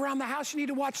work around the house. You need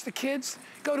to watch the kids,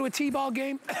 go to a t-ball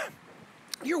game.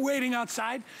 You're waiting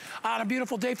outside on a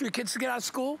beautiful day for your kids to get out of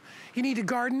school. You need to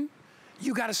garden.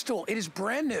 You got a stool. It is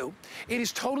brand new. It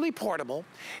is totally portable.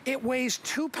 It weighs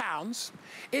 2 pounds.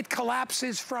 It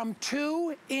collapses from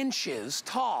 2 inches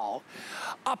tall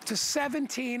up to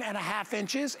 17.5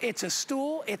 inches. It's a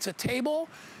stool. It's a table.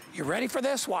 You ready for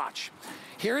this? Watch.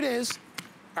 Here it is.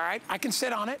 All right. I can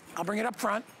sit on it. I'll bring it up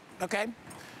front. Okay.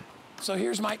 So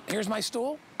here's my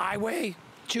stool. I weigh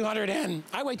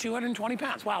 220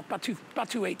 pounds. Wow, about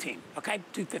 218. Okay,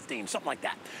 215, something like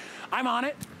that. I'm on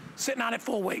it, sitting on it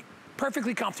full weight.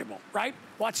 Perfectly comfortable, right?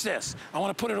 Watch this. I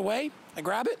want to put it away. I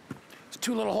grab it. There's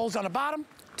 2 little holes on the bottom,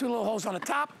 2 little holes on the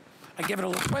top. I give it a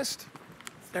little twist.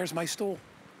 There's my stool.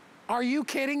 Are you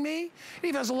kidding me? It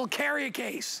even has a little carrier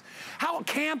case. How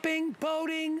camping,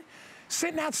 boating,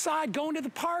 sitting outside, going to the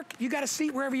park, you got a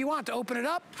seat wherever you want to open it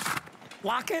up,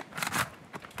 lock it.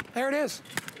 There it is.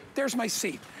 There's my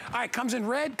seat. All right, comes in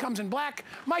red, comes in black.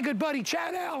 My good buddy,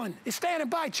 Chad Allen, is standing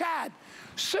by. Chad,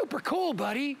 super cool,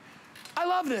 buddy. I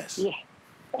love this. Yeah,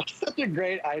 that's such a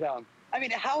great item. I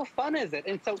mean, how fun is it?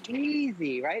 And so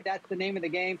easy, right? That's the name of the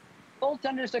game. Bolts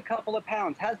under just a couple of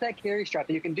pounds. Has that carry strap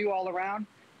that you can do all around.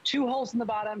 2 holes in the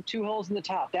bottom, 2 holes in the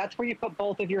top. That's where you put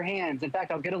both of your hands. In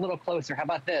fact, I'll get a little closer. How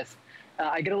about this?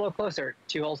 I get a little closer.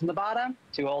 2 holes in the bottom,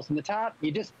 2 holes in the top.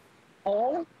 You just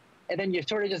pull, and then you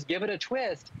sort of just give it a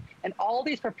twist. And all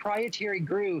these proprietary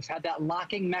grooves have that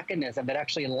locking mechanism that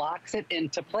actually locks it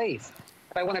into place.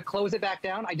 If I want to close it back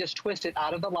down, I just twist it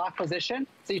out of the lock position.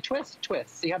 So you twist,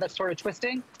 twist. See how that's sort of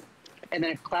twisting? And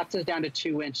then it collapses down to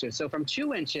 2 inches. So from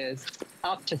 2 inches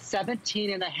up to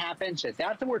 17.5 inches.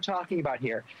 That's what we're talking about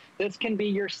here. This can be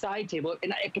your side table.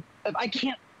 And I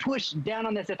can't push down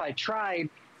on this if I tried.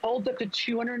 Holds up to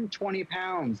 220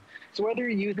 pounds. So whether you're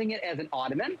using it as an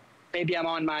ottoman, maybe I'm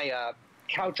on my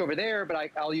couch over there,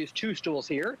 but I'll use 2 stools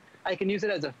here. I can use it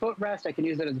as a footrest. I can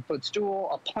use it as a footstool,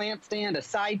 a plant stand, a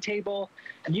side table,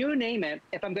 you name it.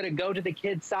 If I'm going to go to the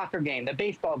kids' soccer game, the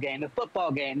baseball game, the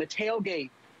football game, the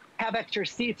tailgate, have extra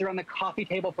seats around the coffee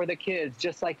table for the kids,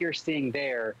 just like you're seeing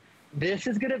there. This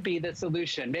is going to be the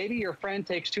solution. Maybe your friend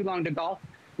takes too long to golf.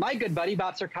 my good buddy,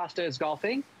 Bob Circosta, is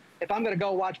golfing. If I'm going to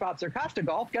go watch Bob Circosta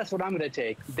golf, guess what I'm going to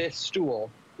take? This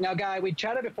stool. Now, Guy, we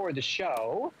chatted before the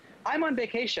show. I'm on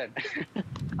vacation.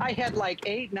 I had like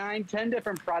 8, 9, 10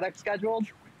 different products scheduled.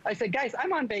 I said, guys,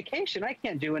 I'm on vacation. I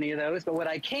can't do any of those. But what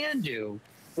I can do,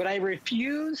 what I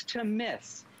refuse to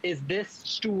miss, is this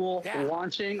stool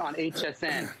launching on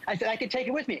HSN. I said I could take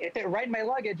it with me. It fit right in my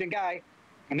luggage. And Guy,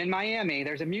 I'm in Miami.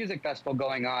 There's a music festival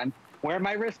going on. Wear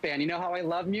my wristband. You know how I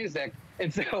love music.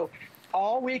 And so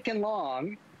all weekend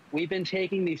long, we've been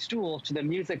taking these stools to the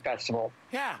music festival.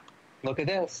 Yeah. Look at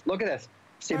this. Look at this.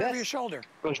 See right this? Over your shoulder.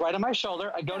 Goes right on my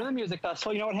shoulder. I go to the music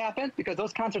festival. You know what happens? Because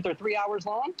those concerts are 3 hours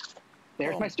long.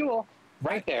 There's my stool.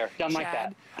 Right there, done like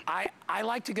that. I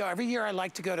like to go, every year I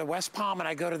like to go to West Palm and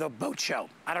I go to the boat show.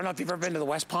 I don't know if you've ever been to the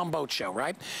West Palm boat show,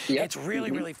 right? Yep. It's really,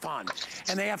 really fun.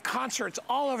 And they have concerts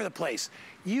all over the place.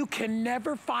 You can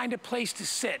never find a place to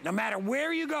sit, no matter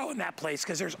where you go in that place,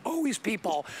 because there's always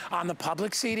people on the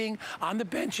public seating, on the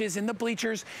benches, in the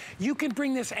bleachers. You can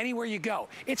bring this anywhere you go.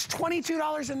 It's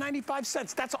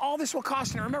 $22.95. That's all this will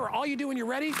cost. And remember, all you do when you're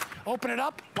ready, open it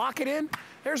up, lock it in.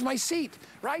 There's my seat,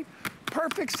 right?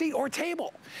 Perfect seat or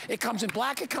table. It comes in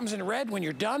black, it comes in red. When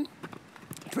you're done,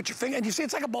 put your finger, and you see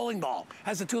it's like a bowling ball.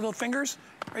 Has the 2 little fingers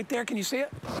right there. Can you see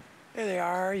it? There they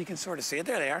are. You can sort of see it.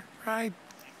 There they are, right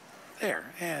there.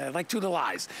 Yeah, like 2 little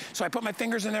eyes. So I put my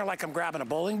fingers in there like I'm grabbing a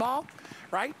bowling ball,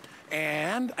 right?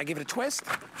 And I give it a twist.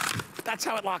 That's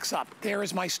how it locks up. There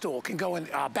is my stool. Can go in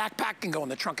backpack, can go in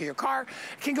the trunk of your car,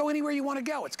 can go anywhere you want to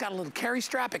go. It's got a little carry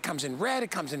strap. It comes in red, it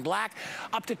comes in black,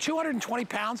 up to 220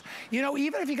 pounds. You know,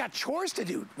 even if you got chores to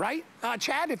do, right,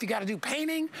 Chad? If you got to do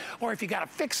painting, or if you got to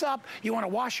fix up, you want to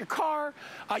wash your car,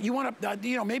 you want to,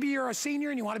 you know, maybe you're a senior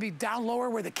and you want to be down lower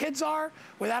where the kids are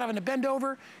without having to bend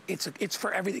over. It's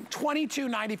for everything.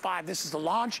 $22.95. This is the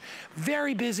launch.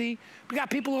 Very busy. We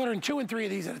got people ordering 2 and 3 of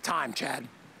these at a time, Chad.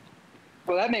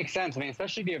 Well, that makes sense. I mean,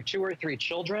 especially if you have 2 or 3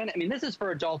 children. I mean, this is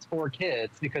for adults or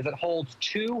kids because it holds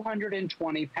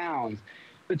 220 pounds.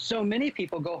 But so many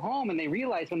people go home and they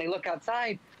realize when they look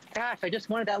outside, gosh, I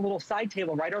just wanted that little side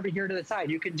table right over here to the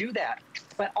side. You can do that.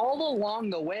 But all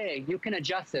along the way, you can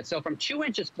adjust it. So from 2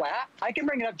 inches flat, I can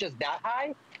bring it up just that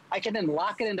high. I can then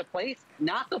lock it into place,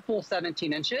 not the full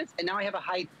 17 inches. And now I have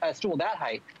a stool that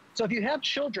height. So if you have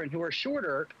children who are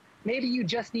shorter, maybe you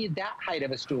just need that height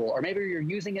of a stool, or maybe you're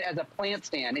using it as a plant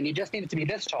stand and you just need it to be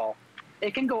this tall.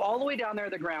 It can go all the way down there to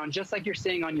the ground, just like you're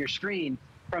seeing on your screen,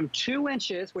 from 2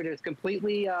 inches, which is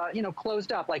completely,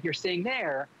 closed up like you're seeing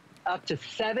there, up to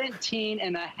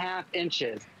 17.5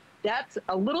 inches. That's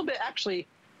a little bit, actually,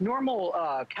 normal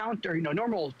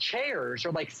normal chairs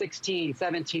are like 16,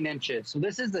 17 inches. So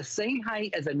this is the same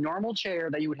height as a normal chair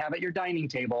that you would have at your dining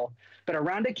table, but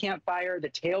around a campfire, the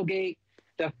tailgate,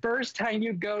 the first time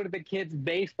you go to the kids'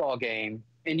 baseball game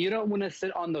and you don't want to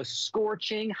sit on those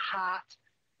scorching hot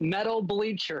metal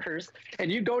bleachers,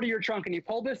 and you go to your trunk and you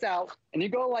pull this out and you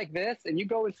go like this and you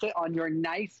go and sit on your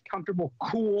nice, comfortable,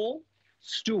 cool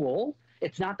stool.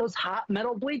 It's not those hot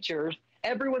metal bleachers.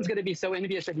 Everyone's going to be so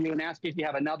envious of you and ask you if you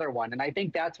have another one. And I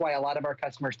think that's why a lot of our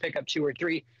customers pick up 2 or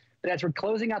 3. But as we're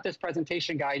closing out this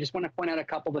presentation, Guy, I just want to point out a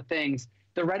couple of things.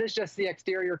 The red is just the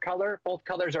exterior color. Both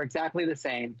colors are exactly the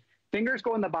same. Fingers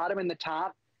go in the bottom and the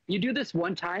top. You do this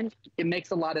one time, it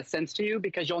makes a lot of sense to you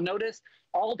because you'll notice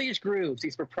all these grooves,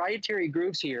 these proprietary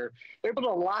grooves here, they're able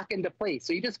to lock into place.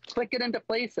 So you just click it into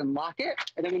place and lock it.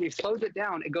 And then when you close it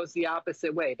down, it goes the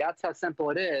opposite way. That's how simple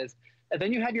it is. And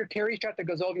then you have your carry strap that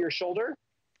goes over your shoulder.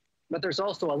 But there's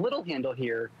also a little handle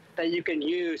here that you can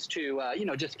use to,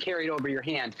 just carry it over your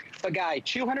hand. But Guy,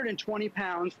 220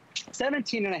 pounds,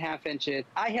 17.5 inches.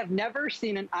 I have never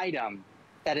seen an item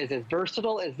that is as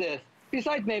versatile as this,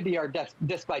 besides maybe our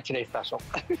Disc by Today special.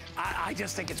 I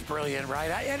just think it's brilliant,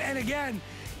 right? And again,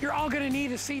 you're all going to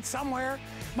need a seat somewhere.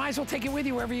 Might as well take it with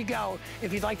you wherever you go.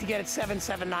 If you'd like to get it,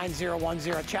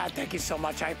 779-010. Chad, thank you so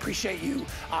much. I appreciate you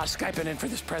Skyping in for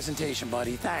this presentation,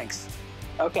 buddy. Thanks.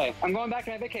 Okay, I'm going back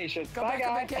to my vacation. Go back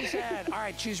to vacation. All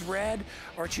right, choose red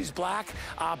or choose black.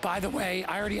 By the way,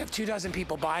 I already have 24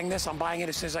 people buying this. I'm buying it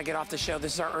as soon as I get off the show.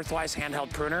 This is our Earthwise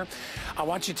handheld pruner. I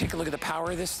want you to take a look at the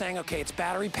power of this thing. Okay, it's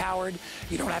battery powered.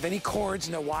 You don't have any cords,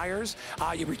 no wires.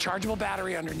 Your rechargeable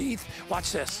battery underneath.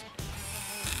 Watch this.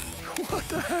 What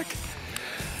the heck?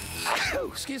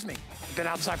 Excuse me. I've been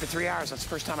outside for 3 hours. That's the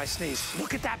first time I sneezed.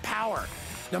 Look at that power.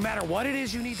 No matter what it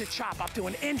is you need to chop, up to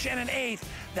 1 1/8 inches,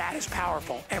 that is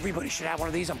powerful. Everybody should have one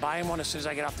of these. I'm buying one as soon as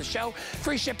I get off the show.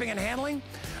 Free shipping and handling.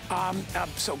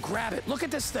 So grab it. Look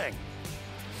at this thing.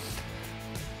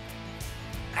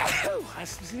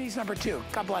 That's sneeze number 2.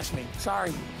 God bless me.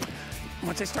 Sorry.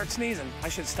 Once I start sneezing, I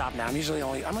should stop now. I'm usually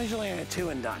only at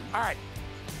 2 and done. All right.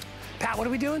 Pat, what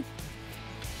are we doing?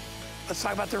 Let's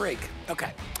talk about the rake.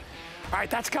 Okay. All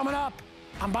right, that's coming up.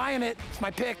 I'm buying it. It's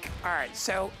my pick. All right,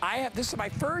 so this is my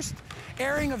first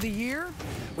airing of the year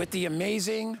with the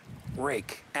amazing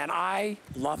rake, and I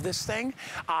love this thing.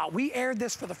 We aired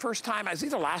this for the first time, it was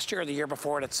either last year or the year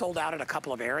before, and it sold out at a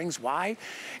couple of airings. Why?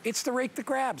 It's the rake that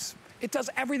grabs. It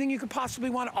does everything you could possibly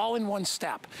want all in one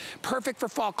step. Perfect for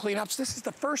fall cleanups. This is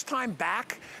the first time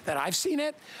back that I've seen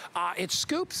it. It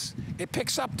scoops, it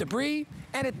picks up debris,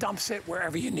 and it dumps it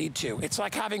wherever you need to. It's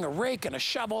like having a rake and a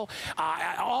shovel,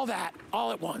 all that,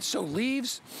 all at once. So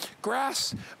leaves,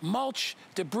 grass, mulch,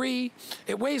 debris.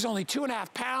 It weighs only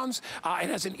 2.5 pounds. It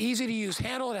has an easy to use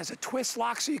handle. It has a twist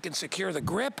lock so you can secure the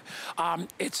grip.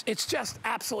 It's just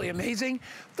absolutely amazing.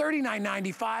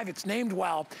 $39.95, it's named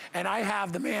well, and I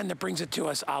have the man that brings it to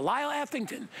us. Lyle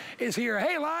Effington is here.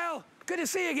 Hey, Lyle, good to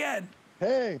see you again.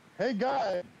 Hey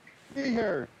guy, be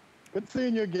here. Good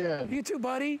seeing you again. You too,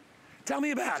 buddy. Tell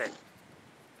me about it.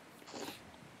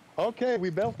 Okay, we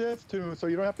built this so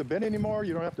you don't have to bend anymore,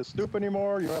 you don't have to stoop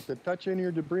anymore, you don't have to touch any of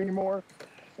your debris anymore.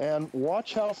 And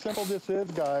watch how simple this is,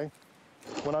 guy.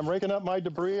 When I'm raking up my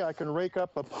debris, I can rake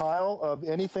up a pile of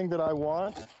anything that I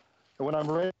want. And when I'm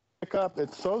raking up,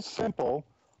 it's so simple.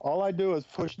 All I do is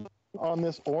push on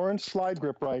this orange slide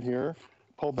grip right here,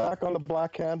 pull back on the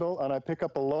black handle, and I pick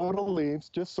up a load of leaves,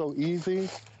 just so easy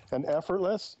and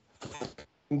effortless.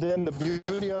 And then the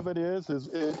beauty of it is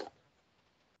it's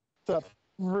up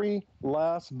every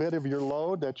last bit of your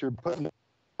load that you're putting in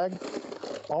the bag,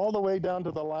 all the way down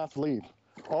to the last leaf,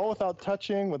 all without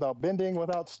touching, without bending,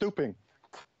 without stooping.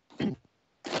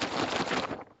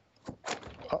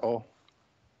 Uh-oh.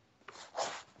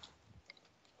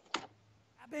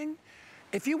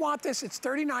 If you want this, it's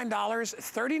 $39.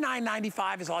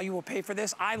 $39.95 is all you will pay for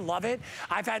this. I love it.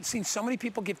 I've seen so many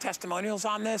people give testimonials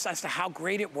on this as to how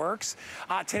great it works.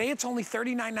 Today, it's only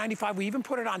 $39.95. We even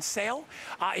put it on sale.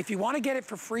 If you want to get it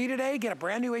for free today, get a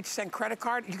brand new HSN credit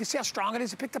card. You can see how strong it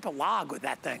is. It picked up a log with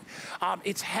that thing.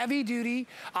 It's heavy-duty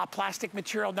plastic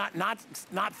material, not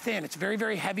thin. It's very,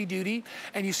 very heavy-duty.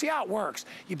 And you see how it works.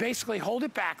 You basically hold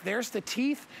it back. There's the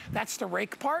teeth. That's the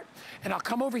rake part. And I'll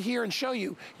come over here and show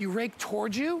you. You rake towards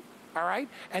you, all right?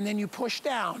 And then you push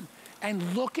down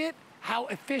and look at how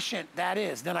efficient that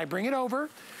is. Then I bring it over,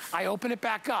 I open it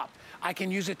back up. I can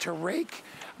use it to rake.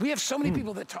 We have so many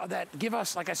people that give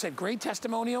us, like I said, great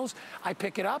testimonials. I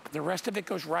pick it up, the rest of it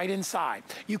goes right inside.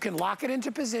 You can lock it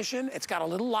into position. It's got a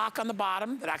little lock on the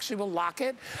bottom that actually will lock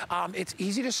it. It's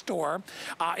easy to store.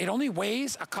 It only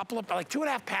weighs like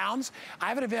 2.5 pounds. I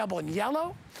have it available in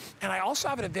yellow, and I also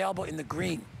have it available in the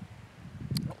green.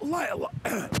 Lyle,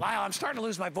 I'm starting to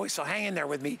lose my voice, so hang in there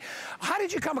with me. How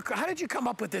did you come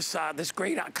up with this this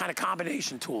great kind of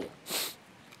combination tool?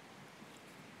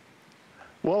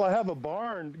 Well, I have a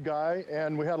barn, guy,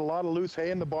 and we had a lot of loose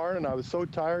hay in the barn, and I was so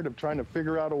tired of trying to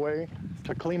figure out a way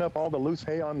to clean up all the loose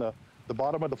hay on the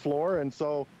bottom of the floor. And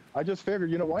so I just figured,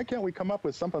 you know, why can't we come up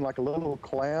with something like a little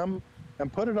clam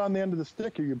and put it on the end of the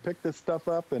stick? You can pick this stuff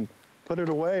up and put it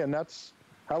away, and that's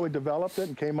how we developed it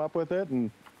and came up with it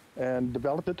and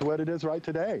developed it to what it is right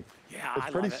today. Yeah, it's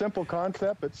a pretty simple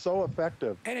concept. It's so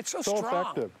effective. And it's so strong.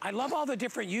 Effective. I love all the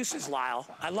different uses, Lyle.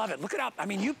 I love it. Look it up. I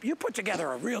mean, you put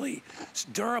together a really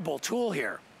durable tool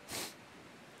here.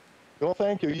 Well,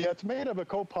 thank you. Yeah, it's made of a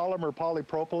copolymer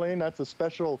polypropylene. That's a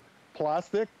special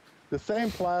plastic, the same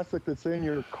plastic that's in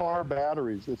your car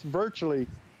batteries. It's virtually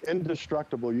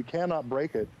indestructible. You cannot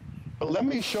break it. But let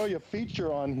me show you a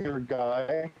feature on here,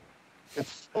 guy.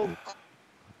 It's so...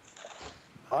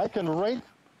 I can rake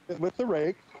it with the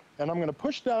rake, and I'm going to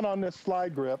push down on this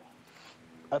slide grip.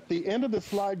 At the end of the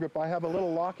slide grip, I have a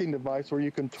little locking device where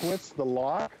you can twist the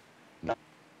lock.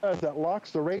 That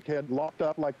locks the rake head locked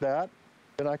up like that.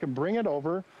 Then I can bring it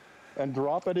over and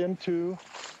drop it into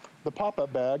the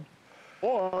pop-up bag,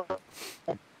 or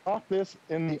lock this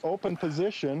in the open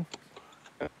position,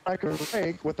 and I can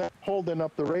rake without holding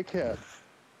up the rake head.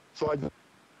 So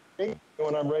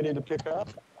when I'm ready to pick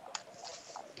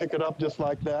it up just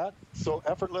like that. So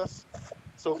effortless,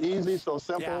 so easy, so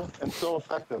simple, and so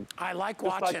effective. I like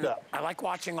watching. I like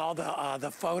watching all the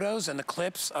photos and the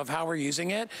clips of how we're using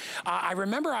it. I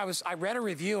remember I read a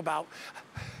review about.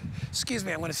 Excuse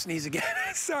me, I'm going to sneeze again.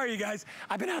 Sorry, you guys.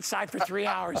 I've been outside for 3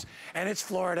 hours, and it's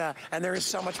Florida, and there is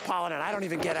so much pollen, and I don't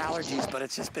even get allergies, but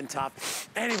it's just been tough.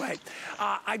 Anyway,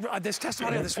 this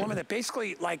testimony of this woman that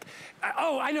basically, like,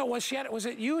 oh, I know, was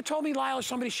it you who told me, Lyle, or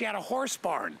somebody, she had a horse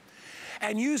barn?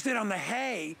 and used it on the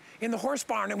hay in the horse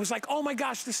barn and was like, oh my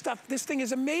gosh, this thing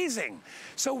is amazing.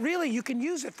 So really, you can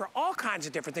use it for all kinds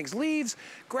of different things. Leaves,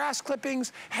 grass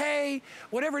clippings, hay,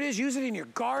 whatever it is, use it in your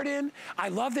garden. I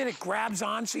love that it grabs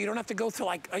on so you don't have to go through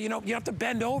like, you know, you don't have to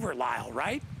bend over, Lyle,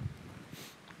 right?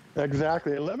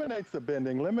 Exactly. It eliminates the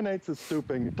bending, eliminates the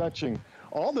stooping, touching,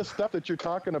 all the stuff that you're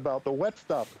talking about, the wet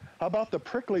stuff. How about the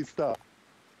prickly stuff?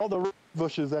 All the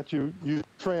bushes that you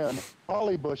trim,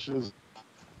 holly bushes.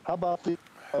 How about the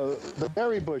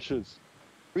berry bushes,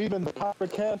 or even the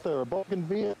pyracantha or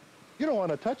bougainvillea? You don't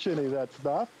want to touch any of that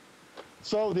stuff.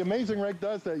 So the Amazing Rake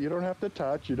does that. You don't have to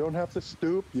touch, you don't have to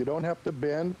stoop, you don't have to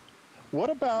bend. What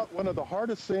about one of the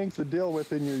hardest things to deal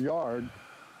with in your yard?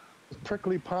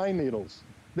 Prickly pine needles.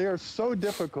 They are so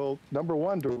difficult, number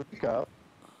one, to rake up.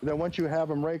 And then once you have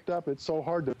them raked up, it's so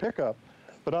hard to pick up.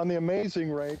 But on the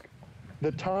Amazing Rake,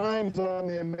 the tines on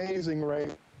the Amazing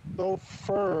Rake, so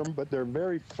firm, but they're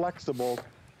very flexible.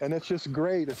 And it's just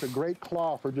great. It's a great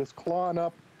claw for just clawing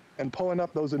up and pulling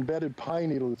up those embedded pine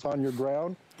needles that's on your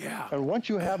ground. Yeah. And once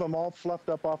you have them all fluffed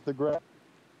up off the ground,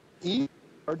 each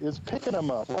part is picking them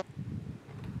up.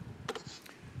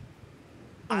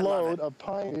 I Load of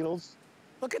pine needles.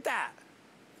 Look at that.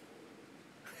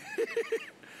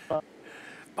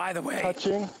 By the way,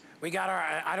 Touching. we got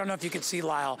our, I don't know if you can see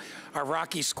Lyle, our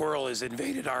Rocky squirrel has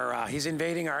invaded our, he's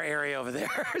invading our area over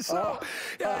there. So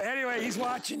anyway, he's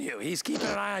watching you. He's keeping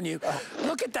an eye on you.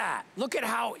 Look at that. Look at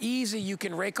how easy you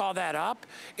can rake all that up.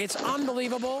 It's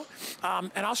unbelievable.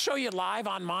 And I'll show you live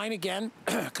on mine again,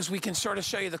 because we can sort of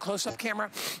show you the close-up camera.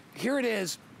 Here it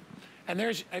is. And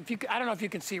there's, I don't know if you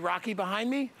can see Rocky behind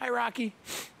me. Hi, Rocky.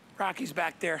 Rocky's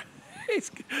back there.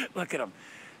 Look at him.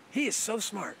 He is so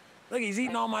smart. Look, he's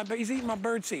eating he's eating my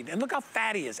bird seed. And look how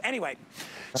fat he is. Anyway,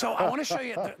 so I want to show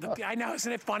you, I know, isn't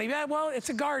it funny? Yeah, well, it's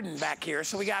a garden back here,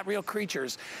 so we got real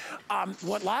creatures.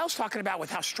 What Lyle's talking about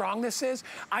with how strong this is,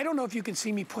 I don't know if you can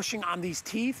see me pushing on these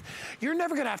teeth. You're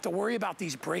never gonna have to worry about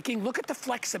these breaking. Look at the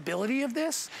flexibility of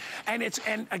this.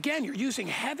 And again, you're using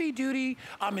heavy duty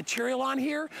material on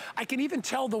here. I can even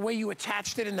tell the way you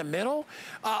attached it in the middle.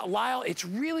 Lyle, it's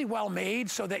really well made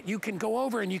so that you can go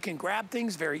over and you can grab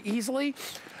things very easily.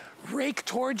 Rake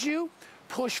towards you,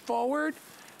 push forward,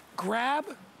 grab,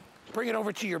 bring it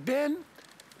over to your bin,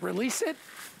 release it,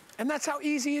 and that's how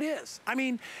easy it is. I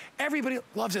mean, everybody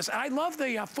loves this. And I love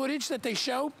the footage that they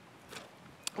show.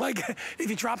 Like, if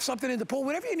you drop something in the pool,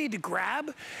 whatever you need to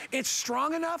grab, it's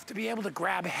strong enough to be able to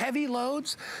grab heavy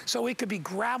loads. So it could be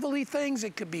gravelly things,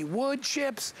 it could be wood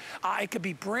chips, it could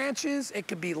be branches, it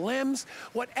could be limbs.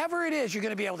 Whatever it is, you're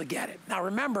gonna be able to get it. Now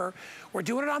remember, we're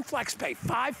doing it on FlexPay,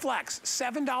 5 Flex,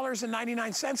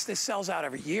 $7.99. This sells out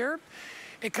every year.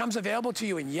 It comes available to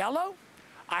you in yellow.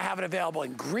 I have it available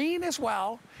in green as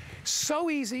well. So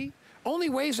easy, only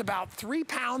weighs about 3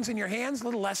 pounds in your hands, a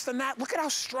little less than that. Look at how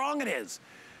strong it is.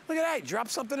 Look at that, you drop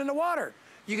something in the water,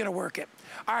 you're gonna work it.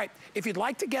 All right, if you'd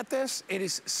like to get this, it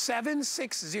is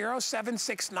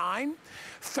 760-769,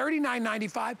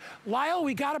 $39.95. Lyle,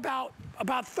 we got about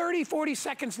 30, 40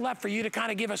 seconds left for you to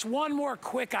kind of give us one more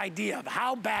quick idea of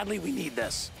how badly we need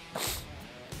this.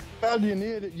 Well, you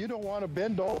need it. You don't want to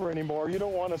bend over anymore. You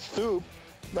don't want to stoop.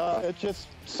 It's just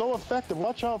so effective.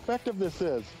 Watch how effective this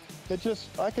is.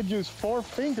 I could use 4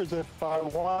 fingers if I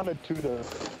wanted to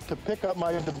pick up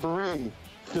my debris.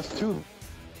 Just 2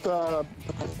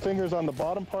 fingers on the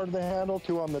bottom part of the handle,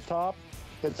 2 on the top.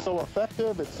 It's so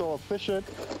effective, it's so efficient,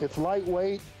 it's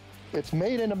lightweight, it's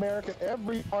made in America.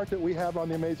 Every part that we have on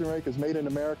the Amazing Rake is made in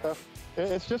America.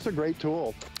 It's just a great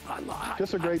tool.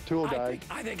 Just a great tool, guys.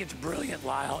 I think it's brilliant,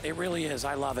 Lyle. It really is.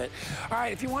 I love it. All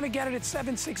right, if you want to get it, it's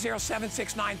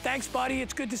 760-769. Thanks, buddy.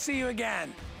 It's good to see you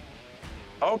again.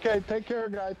 Okay, take care,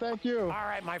 guys. Thank you. All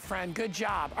right, my friend. Good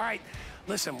job. All right,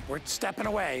 listen, we're stepping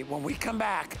away. When we come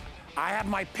back, I have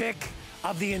my pick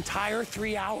of the entire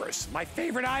 3 hours. My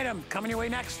favorite item coming your way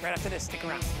next, right after this. Stick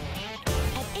around.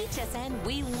 At HSN,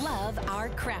 we love our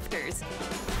crafters.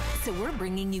 So we're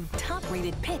bringing you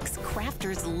top-rated picks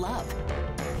crafters love.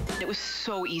 It was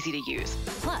so easy to use.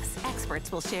 Plus,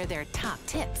 experts will share their top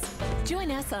tips. Join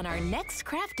us on our next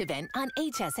craft event on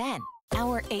HSN.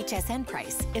 Our HSN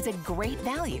price is a great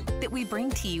value that we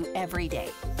bring to you every day.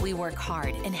 We work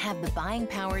hard and have the buying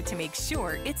power to make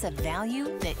sure it's a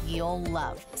value that you'll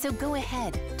love. So go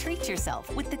ahead, treat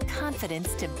yourself with the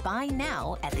confidence to buy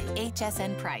now at the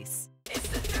HSN price. It's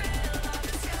the thrill of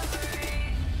discovery.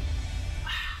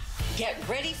 Get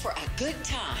ready for a good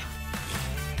time.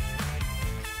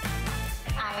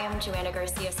 I am Joanna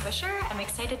Garcia Swisher. I'm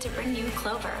excited to bring you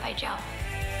Clover by Joe.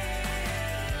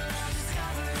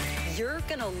 You're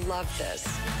gonna love this.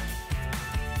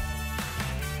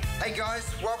 Hey guys,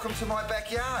 welcome to my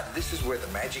backyard. This is where the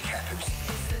magic happens.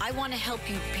 I want to help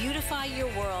you beautify your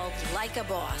world like a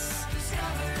boss.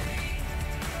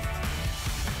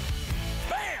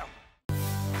 Bam!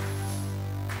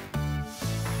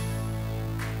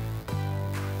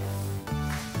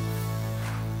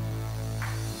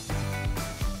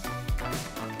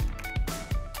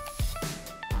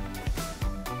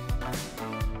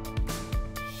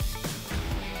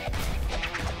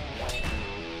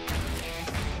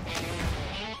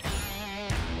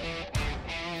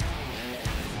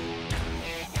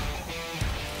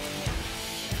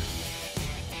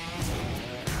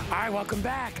 All right, welcome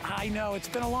back. I know it's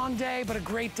been a long day, but a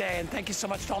great day. And thank you so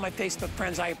much to all my Facebook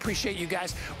friends. I appreciate you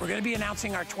guys. We're going to be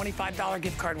announcing our $25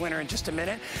 gift card winner in just a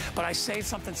minute. But I saved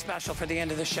something special for the end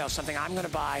of the show, something I'm going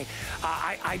to buy.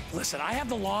 Listen, I have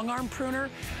the long arm pruner,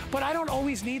 but I don't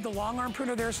always need the long arm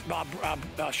pruner. There's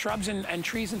shrubs and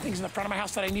trees and things in the front of my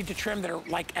house that I need to trim that are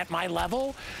like at my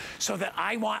level, so that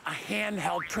I want a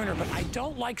handheld pruner. But I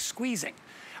don't like squeezing.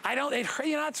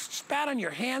 It's bad on your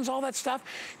hands, all that stuff.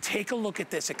 Take a look at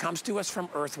this. It comes to us from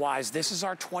Earthwise. This is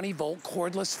our 20-volt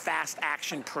cordless fast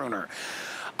action pruner.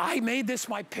 I made this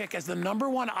my pick as the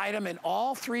 #1 item in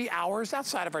all 3 hours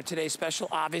outside of our today's special,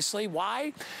 obviously.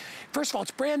 Why? First of all, it's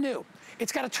brand new.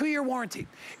 It's got a 2-year warranty.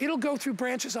 It'll go through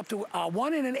branches up to 1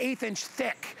 1/8 inch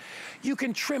thick. You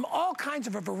can trim all kinds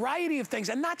of a variety of things,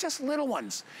 and not just little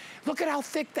ones. Look at how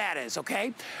thick that is,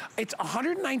 okay? It's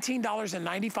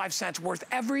 $119.95 worth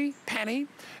every penny,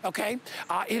 okay?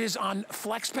 It is on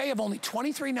FlexPay of only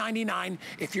 $23.99.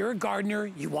 If you're a gardener,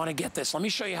 you want to get this. Let me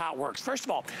show you how it works. First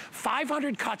of all,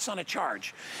 500 cuts on a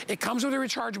charge. It comes with a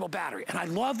rechargeable battery, and I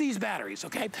love these batteries,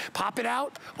 okay? Pop it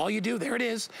out. All you do, there it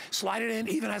is. Slide it in.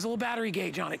 Even has a little battery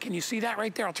gauge on it. Can you see that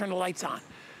right there? I'll turn the lights on.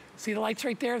 See the lights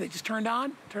right there? They just turned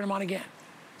on. Turn them on again.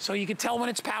 So you can tell when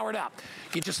it's powered up.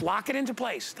 You just lock it into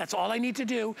place. That's all I need to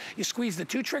do. You squeeze the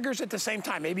 2 triggers at the same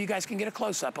time. Maybe you guys can get a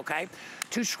close-up, okay?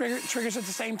 2 triggers at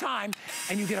the same time,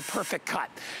 and you get a perfect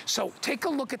cut. So take a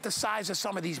look at the size of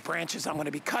some of these branches I'm gonna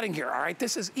be cutting here, all right?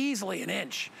 This is easily 1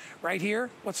 inch. Right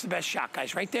here, what's the best shot,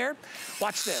 guys? Right there?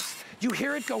 Watch this. You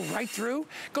hear it go right through,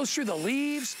 goes through the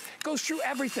leaves, goes through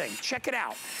everything. Check it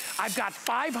out. I've got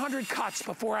 500 cuts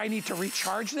before I need to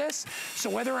recharge this. So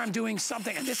whether I'm doing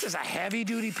something, and this is a heavy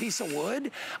duty piece of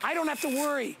wood, I don't have to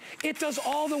worry. It does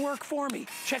all the work for me.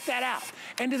 Check that out.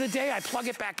 End of the day, I plug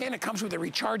it back in. It comes with a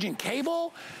recharging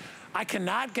cable. I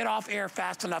cannot get off air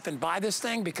fast enough and buy this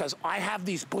thing because I have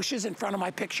these bushes in front of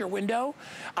my picture window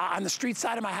on the street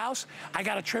side of my house. I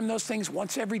got to trim those things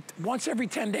once every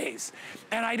 10 days.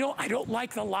 And I don't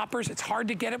like the loppers. It's hard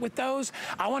to get it with those.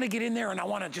 I want to get in there and I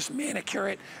want to just manicure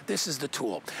it. This is the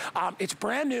tool. It's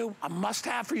brand new, a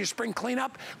must-have for your spring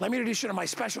cleanup. Let me introduce you to my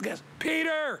special guest,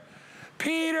 Peter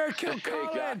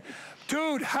Kilcullen.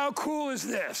 Dude, how cool is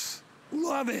this?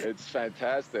 Love it. It's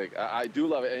fantastic. I do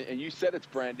love it. And you said it's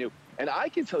brand new. And I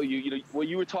can tell you, when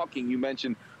you were talking, you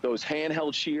mentioned those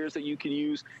handheld shears that you can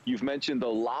use. You've mentioned the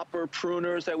lopper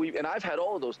pruners that and I've had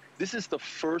all of those. This is the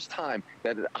first time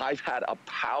that I've had a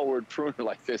powered pruner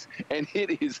like this. And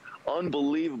it is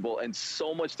unbelievable and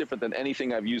so much different than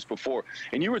anything I've used before.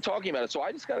 And you were talking about it. So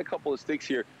I just got a couple of sticks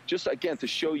here just, again, to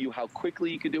show you how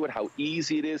quickly you can do it, how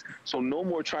easy it is. So no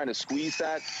more trying to squeeze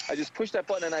that. I just push that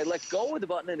button and I let go of the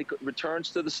button and it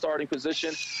returns to the starting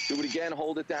position. Do it again,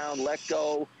 hold it down, let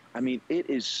go. I mean, it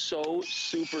is so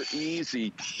super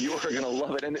easy. You're gonna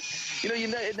love it, and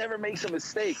it never makes a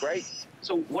mistake, right?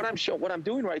 So what I'm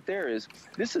doing right there is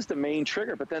this is the main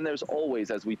trigger, but then there's always,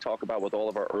 as we talk about with all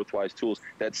of our Earthwise tools,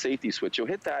 that safety switch. You'll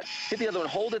hit that, hit the other one,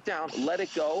 hold it down, let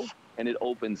it go, and it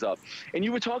opens up. And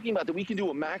you were talking about that we can do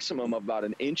a maximum of about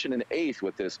 1 1/8 inches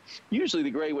with this. Usually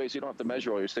the gray way is you don't have to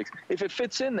measure all your sticks. If it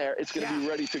fits in there, it's gonna be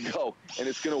ready to go, and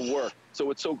it's gonna work. So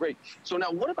it's so great. So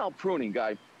now what about pruning,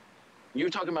 Guy? You're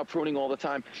talking about pruning all the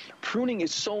time. Pruning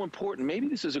is so important. Maybe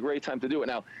this is a great time to do it.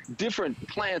 Now, different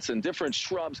plants and different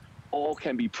shrubs all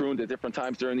can be pruned at different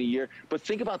times during the year. But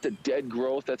think about the dead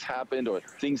growth that's happened or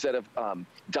things that have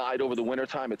died over the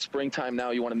wintertime. It's springtime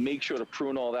now. You want to make sure to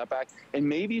prune all that back. And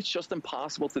maybe it's just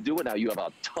impossible to do it now. You have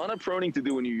a ton of pruning to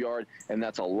do in your yard, and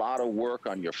that's a lot of work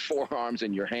on your forearms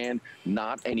and your hand.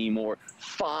 Not anymore.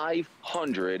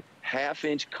 500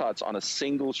 half-inch cuts on a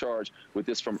single charge with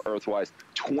this from Earthwise.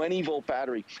 20-volt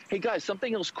battery. Hey, guys,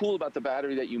 something else cool about the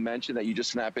battery that you mentioned that you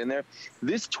just snap in there.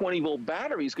 This 20-volt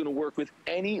battery is going to work with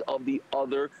any of the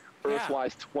other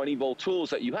Earthwise 20-volt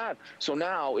tools that you have. So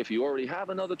now, if you already have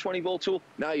another 20-volt tool,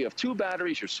 now you have 2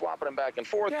 batteries. You're swapping them back and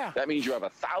forth. That means you have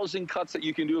 1,000 cuts that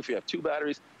you can do if you have 2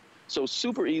 batteries. So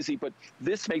super easy, but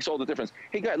this makes all the difference.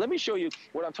 Hey, guys, let me show you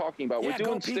what I'm talking about. Yeah, We're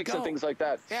doing sticks and things like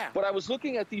that. Yeah. But I was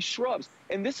looking at these shrubs,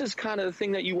 and this is kind of the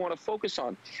thing that you want to focus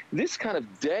on. This kind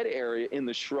of dead area in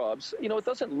the shrubs, you know, it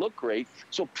doesn't look great.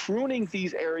 So pruning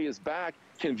these areas back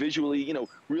can visually, you know,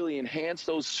 really enhance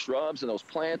those shrubs and those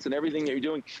plants and everything that you're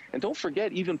doing. And don't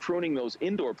forget even pruning those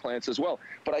indoor plants as well.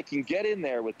 But I can get in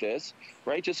there with this,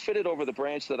 right? Just fit it over the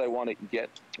branch that I want to get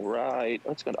right.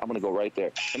 I'm going to go right there.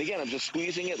 And again, I'm just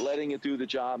squeezing it, letting it do the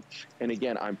job. And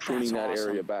again, I'm pruning that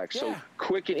area back. So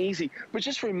quick and easy. But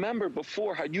just remember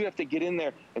before how you have to get in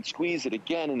there and squeeze it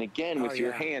again and again with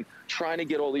your hand, trying to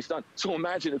get all these done. So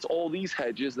imagine it's all these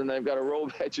hedges, and then I've got a row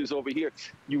of hedges over here.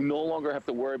 You no longer have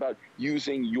to worry about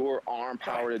using your arm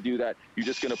power to do that. You're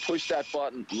just going to push that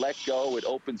button, let go, it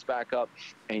opens back up,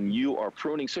 and you are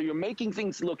pruning. So you're making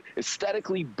things look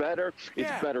aesthetically better.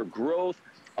 It's better growth.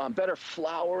 Better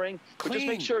flowering, but just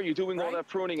make sure you're doing all that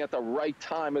pruning at the right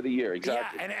time of the year.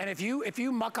 Exactly. Yeah, and if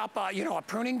you muck up, you know, a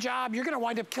pruning job, you're going to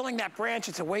wind up killing that branch.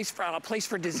 It's a place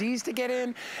for disease to get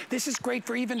in. This is great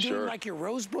for even doing like your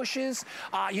rose bushes.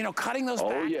 You know, cutting those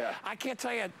back. Yeah. I can't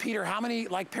tell you, Peter, how many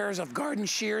like pairs of garden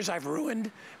shears I've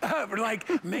ruined,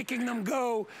 like making them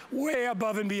go way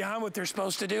above and beyond what they're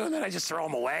supposed to do, and then I just throw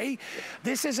them away.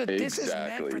 This is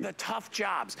meant for the tough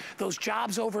jobs. Those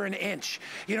jobs over an inch.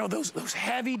 You know, those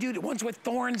heavy duty ones with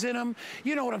thorns in them.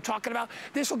 You know what I'm talking about.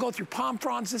 This will go through palm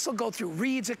fronds. This will go through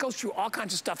reeds. It goes through all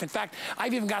kinds of stuff. In fact,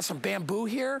 I've even got some bamboo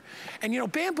here. And you know,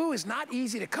 bamboo is not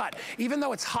easy to cut. Even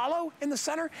though it's hollow in the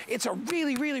center, it's a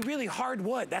really, really, really hard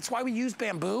wood. That's why we use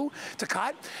bamboo to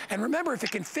cut. And remember, if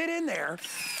it can fit in there,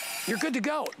 you're good to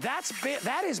go.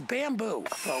 That is bamboo,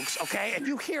 folks, okay? And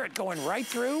you hear it going right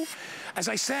through. As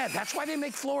I said, that's why they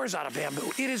make floors out of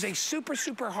bamboo. It is a super,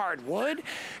 super hard wood.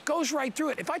 Goes right through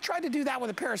it. If I tried to do that with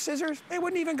a pair of scissors, they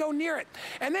wouldn't even go near it.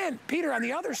 And then, Peter, on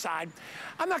the other side,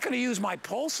 I'm not going to use my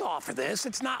pole saw for this.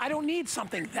 I don't need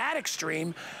something that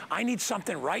extreme. I need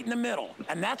something right in the middle.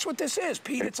 And that's what this is,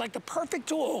 Pete. It's like the perfect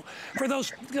tool for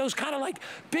those kind of like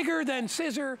bigger than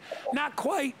scissor, not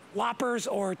quite loppers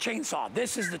or chainsaw.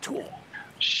 This is the tool.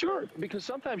 Sure, because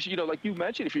sometimes, you know, like you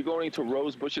mentioned, if you're going into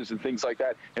rose bushes and things like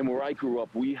that, and where I grew up,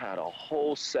 we had a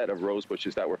whole set of rose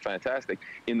bushes that were fantastic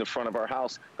in the front of our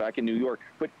house back in New York.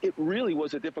 But it really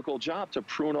was a difficult job to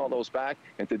prune all those back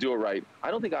and to do it right.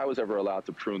 I don't think I was ever allowed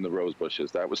to prune the rose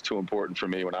bushes. That was too important for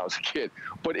me when I was a kid.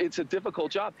 But it's a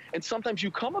difficult job. And sometimes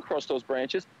you come across those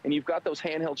branches and you've got those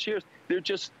handheld shears. They're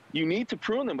just, you need to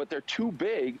prune them, but they're too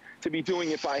big to be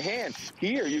doing it by hand.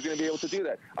 Here, you're going to be able to do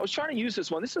that. I was trying to use this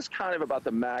one. This is kind of about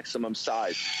the maximum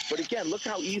size. But again, look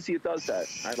how easy it does that.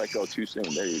 I let go too soon.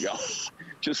 There you go.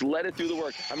 Just let it do the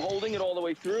work. I'm holding it all the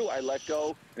way through. I let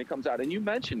go, and it comes out. And you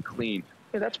mentioned clean.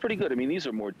 Yeah, that's pretty good. I mean, these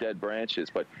are more dead branches,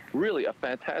 but really a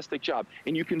fantastic job.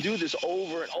 And you can do this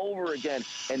over and over again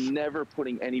and never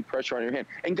putting any pressure on your hand.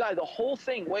 And, Guy, the whole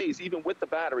thing weighs, even with the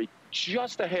battery,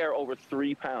 just a hair over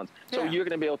 3 pounds. So you're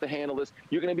going to be able to handle this.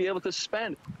 You're going to be able to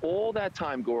spend all that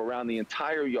time, go around the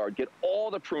entire yard, get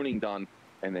all the pruning done,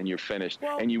 and then you're finished,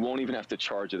 and you won't even have to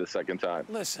charge it a second time.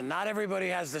 Listen, not everybody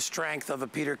has the strength of a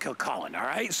Peter Kilcullen, all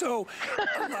right? So,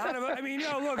 a lot of, I mean, you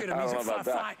know, look at him. He's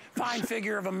a fine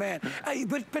figure of a man.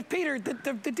 But Peter,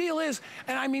 the deal is,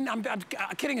 and I mean, I'm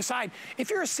kidding aside, if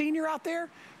you're a senior out there,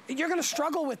 you're going to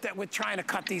struggle with that, with trying to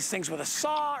cut these things with a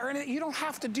saw or anything. You don't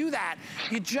have to do that.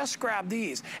 You just grab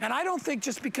these. And I don't think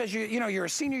just because you're a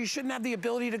senior, you shouldn't have the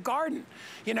ability to garden.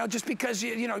 You know, just because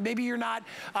maybe you're not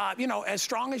as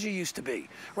strong as you used to be,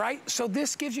 right? So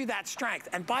this gives you that strength.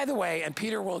 And by the way, and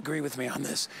Peter will agree with me on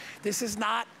this, this is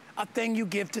not a thing you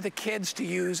give to the kids to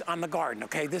use on the garden,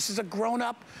 okay? This is a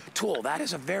grown-up tool. That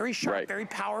is a very sharp, very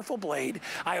powerful blade.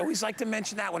 I always like to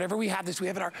mention that whenever we have this. We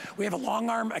have a long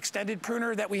arm extended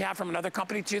pruner that we have from another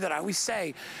company too that I always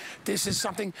say, this is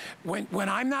something, when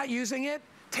I'm not using it,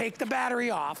 take the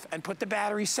battery off and put the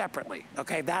battery separately,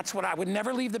 okay? That's what I would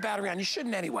never leave the battery on. You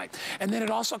shouldn't anyway. And then it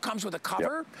also comes with a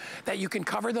cover that you can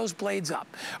cover those blades up,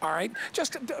 all right?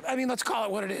 Just, I mean, let's call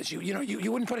it what it is. You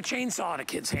wouldn't put a chainsaw in a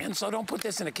kid's hand, so don't put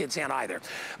this in a kid's hand either.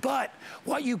 But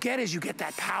what you get is you get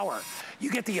that power. You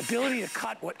get the ability to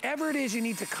cut whatever it is you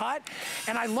need to cut.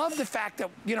 And I love the fact that,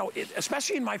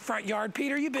 especially in my front yard,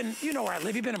 Peter, you know where I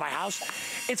live, you've been in my house.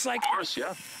 It's like, of course,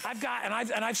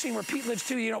 I've seen where Pete lives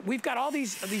too, we've got all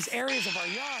these areas of our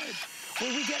yard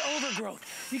where we get overgrowth.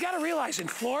 You got to realize in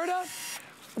Florida,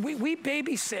 we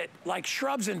babysit like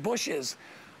shrubs and bushes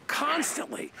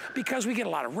constantly because we get a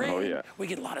lot of rain, we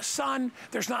get a lot of sun.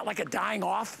 There's not like a dying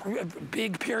off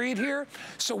big period here.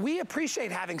 So we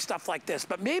appreciate having stuff like this.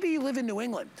 But maybe you live in New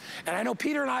England. And I know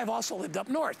Peter and I have also lived up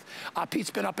north. Pete's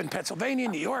been up in Pennsylvania,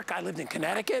 New York. I lived in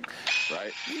Connecticut.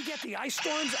 Right. We get the ice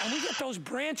storms and we get those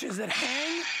branches that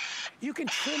hang. You can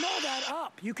trim all that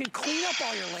up. You can clean up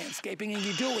all your landscaping, and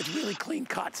you do it with really clean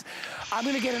cuts. I'm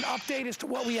going to get an update as to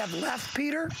what we have left,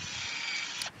 Peter.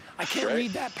 I can't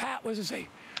read that, Pat. What does it say?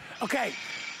 Okay,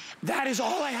 that is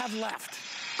all I have left.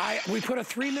 We put a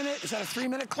 3-minute, is that a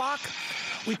 3-minute clock?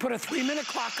 We put a 3-minute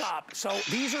clock up. So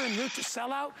these are en route to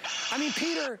sell out. I mean,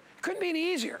 Peter, couldn't be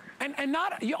any easier. And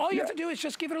all you have to do is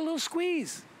just give it a little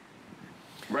squeeze.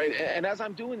 Right, and as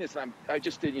I'm doing this, I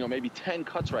just did, maybe 10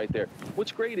 cuts right there.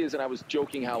 What's great is, and I was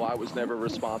joking how I was never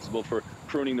responsible for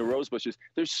pruning the rose bushes.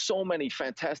 There's so many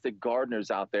fantastic gardeners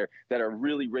out there that are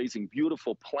really raising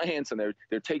beautiful plants, and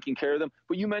they're taking care of them.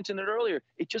 But you mentioned it earlier,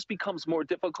 it just becomes more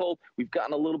difficult. We've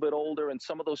gotten a little bit older, and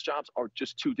some of those jobs are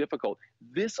just too difficult.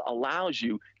 This allows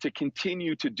you to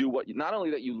continue to do what not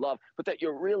only that you love, but that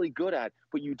you're really good at,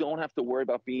 but you don't have to worry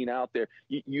about being out there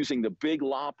using the big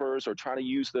loppers or trying to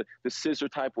use the scissor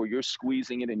type where you're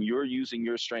squeezing it and you're using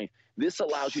your strength. This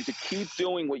allows you to keep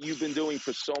doing what you've been doing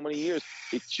for so many years.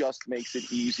 It just makes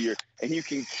it easier, and you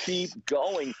can keep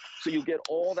going. So you get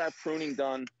all that pruning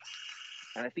done,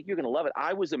 and I think you're going to love it.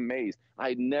 I was amazed. I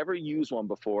had never used one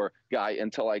before, Guy,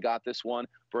 until I got this one,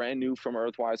 brand new from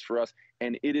Earthwise for us,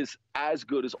 and it is as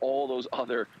good as all those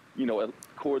other,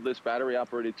 cordless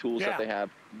battery-operated tools that they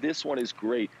have. This one is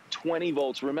great. 20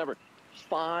 volts. Remember,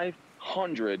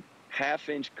 500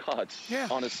 half-inch cuts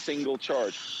on a single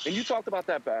charge. And you talked about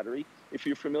that battery. If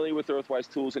you're familiar with Earthwise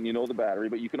tools and you know the battery,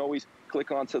 but you can always click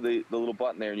onto the little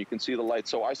button there and you can see the light.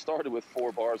 So I started with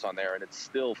 4 bars on there, and it's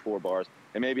still 4 bars.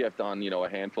 And maybe I've done, a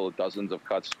handful of dozens of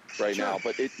cuts right now,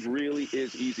 but it really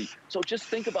is easy. So just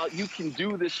think about, you can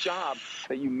do this job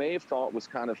that you may have thought was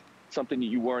kind of something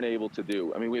you weren't able to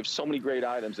do. I mean, we have so many great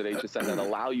items at HSN that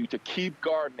allow you to keep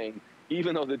gardening.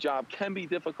 Even though the job can be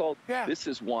difficult, this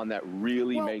is one that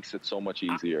really makes it so much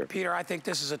easier. Peter, I think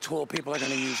this is a tool people are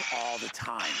going to use all the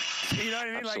time. You know what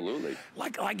I mean? Absolutely.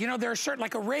 Like there are certain,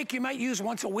 like a rake you might use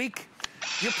once a week.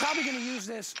 You're probably going to use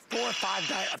this 4 or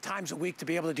 5 times a week to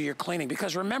be able to do your cleaning.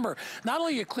 Because remember, not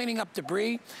only are you cleaning up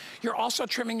debris, you're also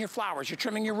trimming your flowers, you're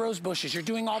trimming your rose bushes, you're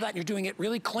doing all that, and you're doing it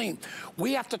really clean.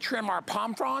 We have to trim our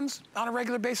palm fronds on a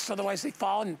regular basis, otherwise they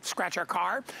fall and scratch our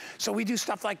car. So we do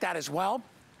stuff like that as well.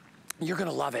 You're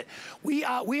gonna love it. We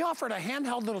offered a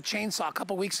handheld little chainsaw a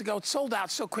couple weeks ago. It sold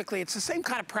out so quickly. It's the same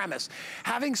kind of premise.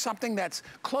 Having something that's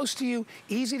close to you,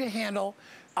 easy to handle,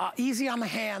 easy on the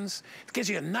hands. It gives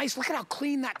you a nice, look at how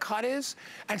clean that cut is,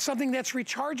 and something that's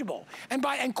rechargeable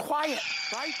and quiet,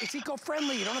 right? It's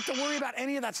eco-friendly. You don't have to worry about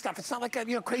any of that stuff. It's not like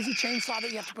a crazy chainsaw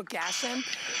that you have to put gas in.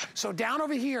 So down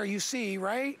over here, you see,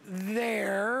 right?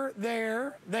 There.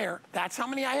 That's how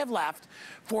many I have left,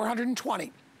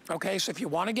 420. Okay, so if you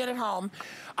want to get it home,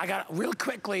 I got real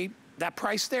quickly, that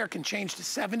price there can change to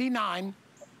 $79.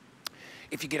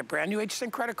 If you get a brand new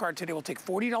HSN credit card today, we'll take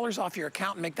 $40 off your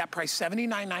account and make that price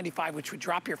 $79.95, which would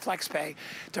drop your flex pay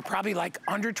to probably like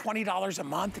under $20 a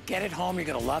month. Get it home, you're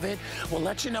gonna love it. We'll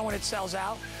let you know when it sells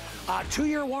out.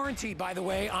 2-year warranty, by the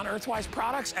way, on Earthwise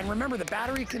products. And remember, the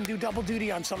battery can do double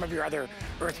duty on some of your other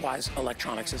Earthwise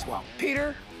electronics as well.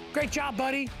 Peter, great job,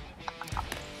 buddy.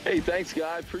 Hey, thanks,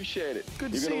 Guy. Appreciate it.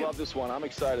 Good to You're see going you. to love this one. I'm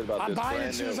excited about this. I'm buying it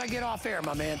as soon as I get off air,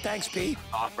 my man. Thanks, Pete.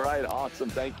 All right,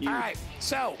 awesome. Thank you. All right,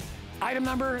 so item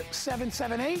number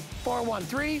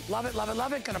 778-413. Love it, love it,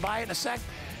 love it. Gonna buy it in a sec.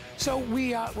 So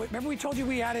we remember we told you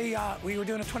we had we were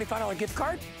doing a $25 gift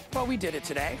card? Well, we did it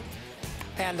today.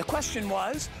 And the question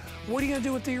was, what are you gonna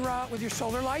do with your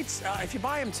solar lights if you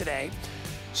buy them today?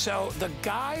 So the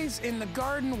Guys in the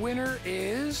Garden winner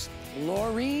is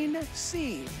Laureen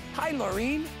C. Hi,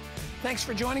 Laureen. Thanks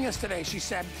for joining us today. She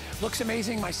said, looks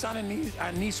amazing. My son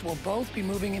and niece will both be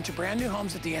moving into brand new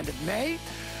homes at the end of May.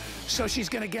 So she's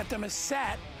gonna get them a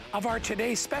set of our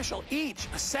Today's Special, each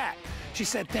a set. She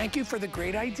said, thank you for the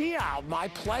great idea. My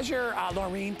pleasure,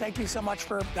 Laureen. Thank you so much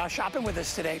for shopping with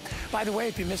us today. By the way,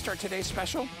 if you missed our Today's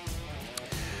Special,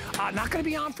 not going to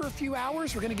be on for a few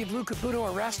hours. We're going to give Lou Caputo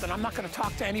a rest, and I'm not going to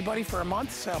talk to anybody for a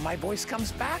month, so my voice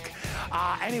comes back.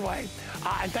 Anyway,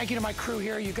 and thank you to my crew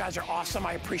here. You guys are awesome.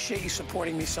 I appreciate you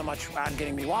supporting me so much and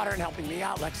getting me water and helping me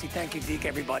out. Lexi, thank you, Deke,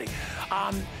 everybody.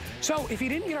 So if you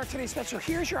didn't get our Today's Special,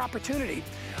 here's your opportunity.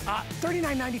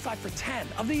 $39.95 for 10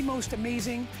 of the most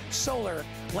amazing solar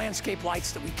landscape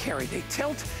lights that we carry. They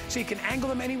tilt, so you can angle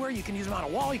them anywhere. You can use them on a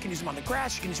wall. You can use them on the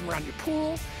grass. You can use them around your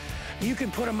pool. You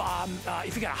can put them,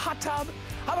 if you got a hot tub,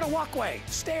 how about a walkway,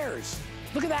 stairs,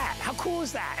 Look at that. How cool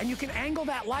is that? And you can angle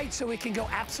that light so it can go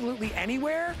absolutely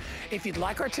anywhere. If you'd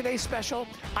like our today's special,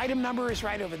 item number is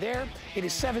right over there. It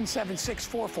is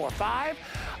 776445.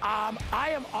 I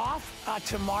am off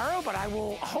tomorrow, but I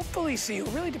will hopefully see you.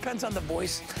 It really depends on the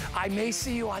voice. I may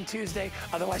see you on Tuesday.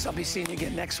 Otherwise, I'll be seeing you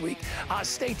again next week.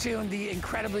 Stay tuned. The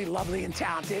incredibly lovely and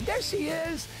talented, there she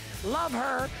is. Love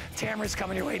her. Tamara's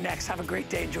coming your way next. Have a great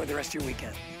day. Enjoy the rest of your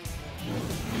weekend.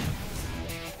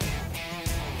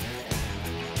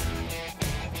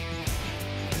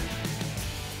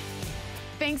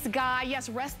 Thanks, Guy. Yes,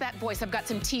 rest that voice. I've got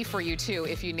some tea for you, too,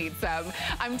 if you need some.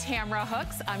 I'm Tamara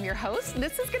Hooks. I'm your host.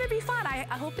 This is going to be fun.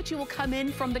 I hope that you will come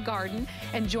in from the garden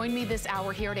and join me this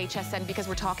hour here at HSN because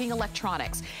we're talking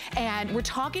electronics. And we're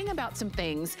talking about some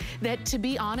things that, to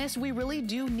be honest, we really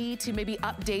do need to maybe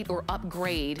update or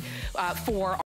upgrade for